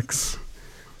facts.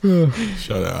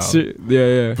 Shut out. So,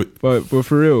 yeah. But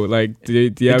for real, like, do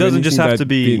you have it doesn't just have to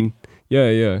be.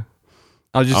 Yeah.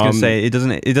 I was just gonna say it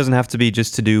doesn't have to be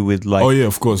just to do with like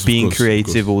of course, being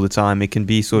creative all the time. It can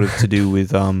be sort of to do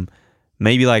with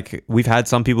maybe like we've had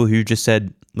some people who just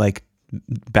said like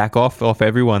back off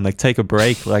everyone, like take a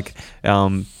break, like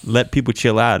let people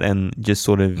chill out and just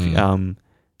sort of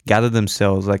gather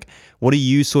themselves. Like, what are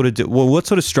you sort of what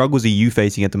sort of struggles are you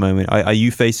facing at the moment? Are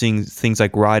you facing things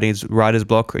like writer's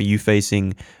block? Are you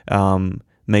facing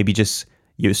maybe just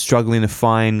you're struggling to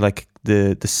find like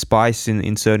the spice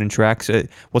in certain tracks?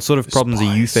 What sort of problems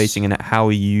are you facing, and how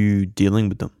are you dealing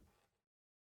with them?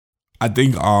 I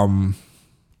think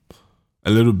a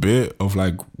little bit of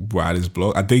like writer's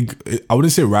block. I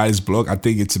wouldn't say writer's block. I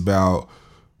think it's about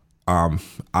I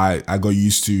got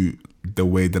used to the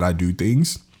way that I do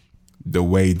things, the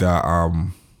way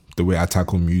I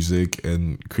tackle music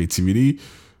and creativity,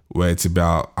 where it's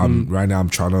about right now I'm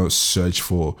trying to search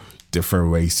for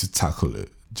different ways to tackle it,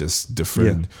 just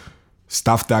different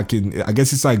stuff that can, I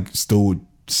guess it's like still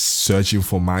searching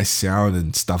for my sound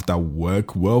and stuff that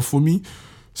work well for me.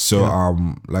 So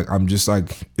like I'm just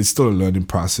like, it's still a learning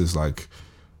process. Like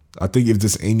I think if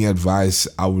there's any advice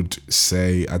I would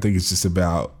say, I think it's just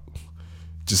about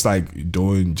just like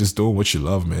doing what you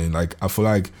love, man. Like I feel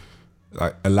like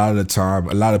a lot of the time,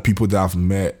 a lot of people that I've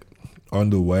met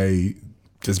on the way,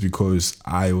 just because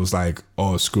I was like,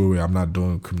 oh, screw it, I'm not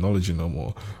doing criminology no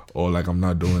more, or like I'm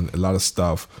not doing a lot of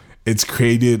stuff, it's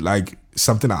created like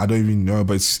something that I don't even know,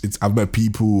 but it's I've met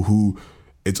people who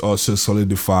it's also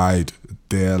solidified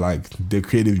their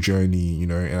creative journey, you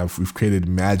know, and we've created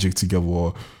magic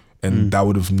together, and that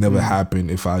would have never happened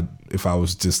if I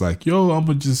was just like, yo, I'm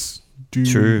gonna just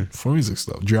do for music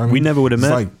stuff. Do you know what I mean? We never would have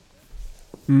met. Like,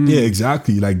 yeah,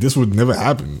 exactly. Like this would never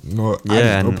happen. No,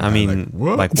 I mean,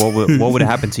 like what would have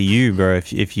happened to you, bro,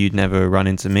 if you'd never run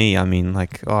into me? I mean,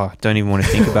 like, oh, don't even want to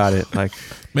think about it. Like,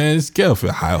 man, it's get off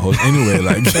your high horse anyway.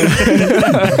 Like,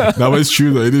 no, but it's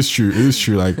true though. It is true.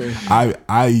 Like, I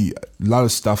a lot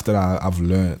of stuff that I've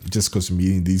learned just because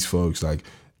meeting these folks, like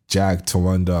Jack,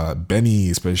 Tawanda, Benny,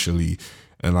 especially,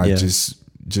 and like just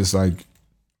like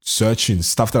searching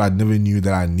stuff that I never knew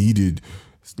that I needed.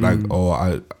 Like,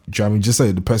 just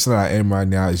like the person that I am right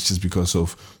now is just because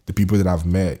of the people that I've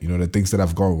met, you know, the things that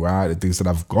have gone right, the things that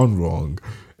have gone wrong,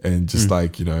 and just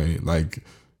like, you know, like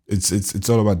it's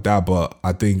all about that. But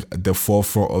I think the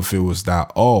forefront of it was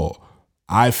that, oh,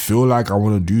 I feel like I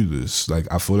want to do this.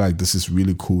 Like, I feel like this is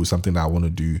really cool, something that I want to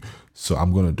do, so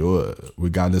I'm gonna do it,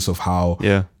 regardless of how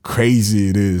crazy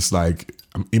it is. Like,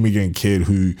 I'm an immigrant kid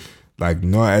who, like,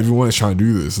 no, everyone is trying to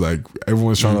do this. Like,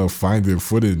 everyone's trying to find their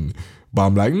footing. But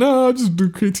I'm like, no, I just do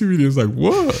creativity. It's like,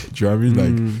 what? Do you know what I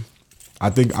mean? Like, I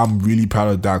think I'm really proud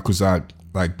of that because I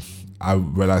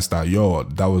realized that,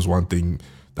 that was one thing,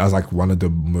 that was like one of the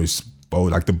most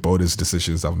bold, like the boldest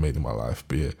decisions I've made in my life.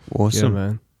 But yeah. Awesome. Yeah,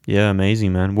 man. Yeah,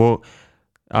 amazing, man. Well,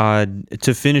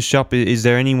 to finish up, is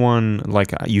there anyone,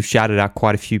 like, you've shouted out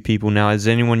quite a few people now, is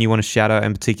there anyone you want to shout out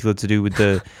in particular to do with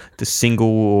the single,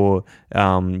 or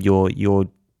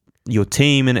your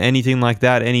team and anything like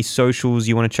that? Any socials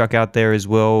you want to chuck out there as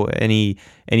well?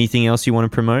 Anything else you want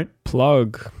to promote?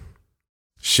 Plug.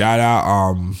 Shout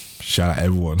out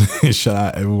everyone. Shout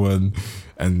out everyone,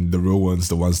 and the real ones,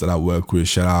 the ones that I work with.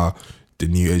 Shout out the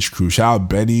New Age crew. Shout out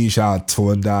Benny. Shout out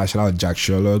Tonda. Shout out Jack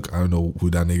Sherlock. I don't know who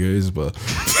that nigga is, but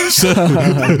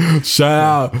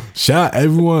shout out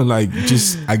everyone. Like,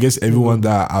 just, I guess everyone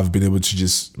that I've been able to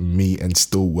just meet and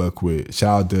still work with.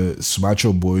 Shout out the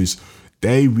Sumatra boys.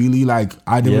 They really, like,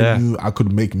 I never knew I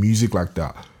could make music like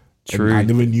that. True. And I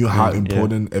never knew how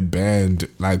important a band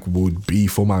like would be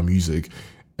for my music.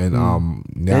 And now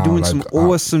they're doing some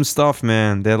awesome stuff,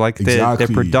 man. They're like, their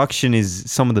production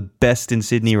is some of the best in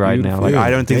Sydney right now. Like,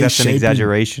 I don't think that's an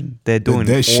exaggeration. They're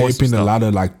awesome shaping stuff. A lot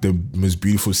of like the most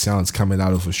beautiful sounds coming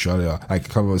out of Australia, like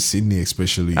coming out of Sydney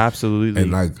especially. Absolutely.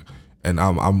 And like, and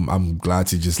I'm glad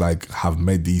to just like have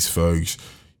met these folks.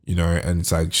 You know, and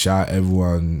it's like, shout out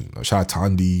everyone, shout out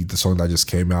Tandy, the song that just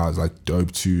came out is like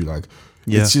dope too. Like,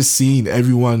 it's just seeing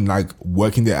everyone like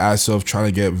working their ass off, trying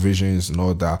to get visions and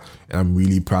all that. And I'm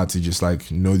really proud to just like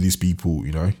know these people,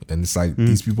 you know, and it's like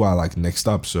these people are like next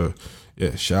up. So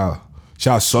yeah, shout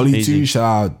out Solly too,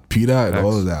 shout out Peter and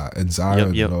all of that, and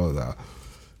Zion and all of that.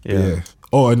 Yeah.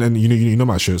 Oh, and then you know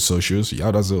my socials,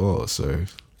 Yawdoesitall. So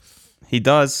he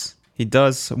does.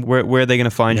 Where are they going to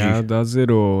find you?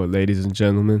 Yawdoesitall, ladies and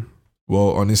gentlemen. Well,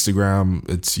 on Instagram,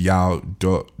 it's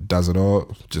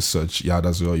Yawdoesitall. Just search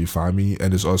Yawdoesitall, you find me.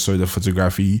 And there's also the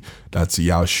photography, that's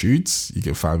Yaw Shoots. You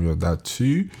can find me on that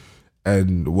too.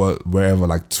 And wherever,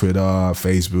 like Twitter,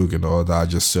 Facebook, and all that,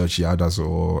 just search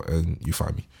Yawdoesitall and you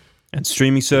find me. And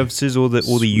streaming services, all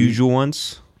the usual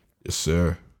ones? Yes,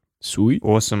 sir. Sweet.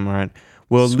 Awesome, right.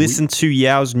 Well, listen to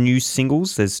Yaw's new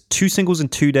singles. There's 2 singles in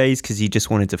 2 days because he just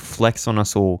wanted to flex on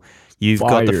us all. You've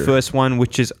got the first one,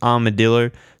 which is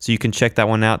Armadillo. So you can check that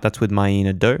one out. That's with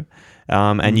Maina Doe.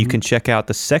 And you can check out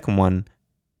the second one,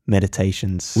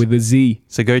 Meditations. With a Z.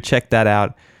 So go check that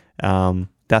out.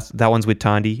 That one's with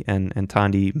Tandy. And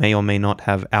Tandy may or may not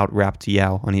have out-rapped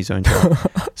Yaw on his own track.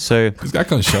 So this guy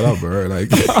can't shut up, bro. Like,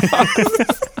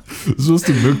 it's supposed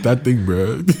to milk that thing,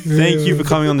 bro. Thank you for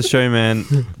coming on the show, man.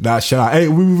 Nah, shut up. Hey,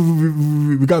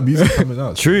 we got music coming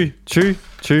out. True.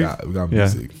 Yeah, we got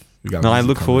music. I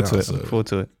look forward to it. Look forward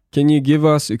to it. Can you give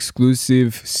us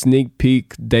exclusive sneak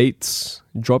peek dates?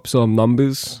 Drop some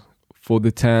numbers for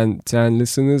the Tan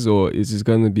listeners, or is it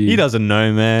going to be? He doesn't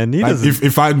know, man. He Like, doesn't.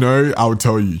 if I know, I would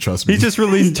tell you. Trust me. He just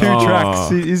released 2 tracks.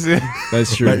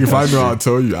 That's true. Like, if I That's know, true. I'll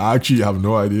tell you. I actually have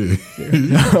no idea.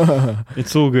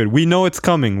 It's all good. We know it's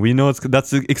coming. We know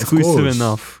that's exclusive course.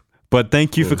 enough. But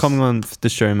thank you for course. coming on the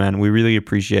show, man. We really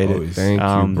appreciate it. Always. Thank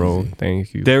you, bro.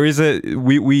 Thank you. There is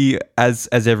we as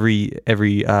every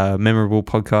memorable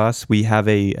podcast, we have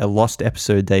a lost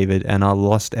episode, David, and our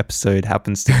lost episode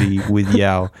happens to be with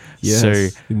Yao. Yes, So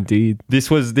indeed. this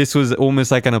was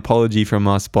almost like an apology from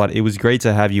us, but it was great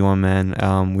to have you on, man.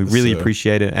 We really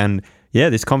appreciate it, and yeah,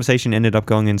 this conversation ended up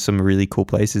going in some really cool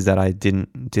places that I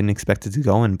didn't expect it to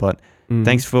go in. But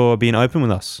thanks for being open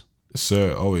with us.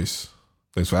 Sir, always.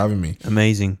 Thanks for having me.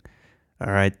 Amazing.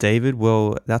 All right, David.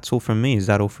 Well, that's all from me. Is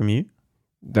that all from you?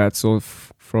 That's all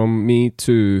from me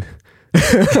too.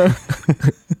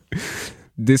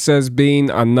 This has been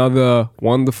another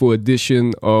wonderful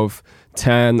edition of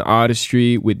Tan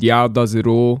Artistry with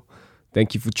Yawdoesitall.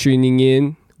 Thank you for tuning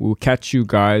in. We'll catch you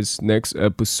guys next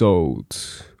episode.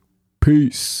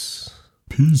 Peace.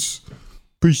 Peace.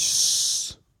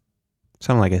 Peace.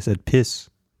 Sounded like I said piss.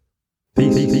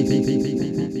 Peace.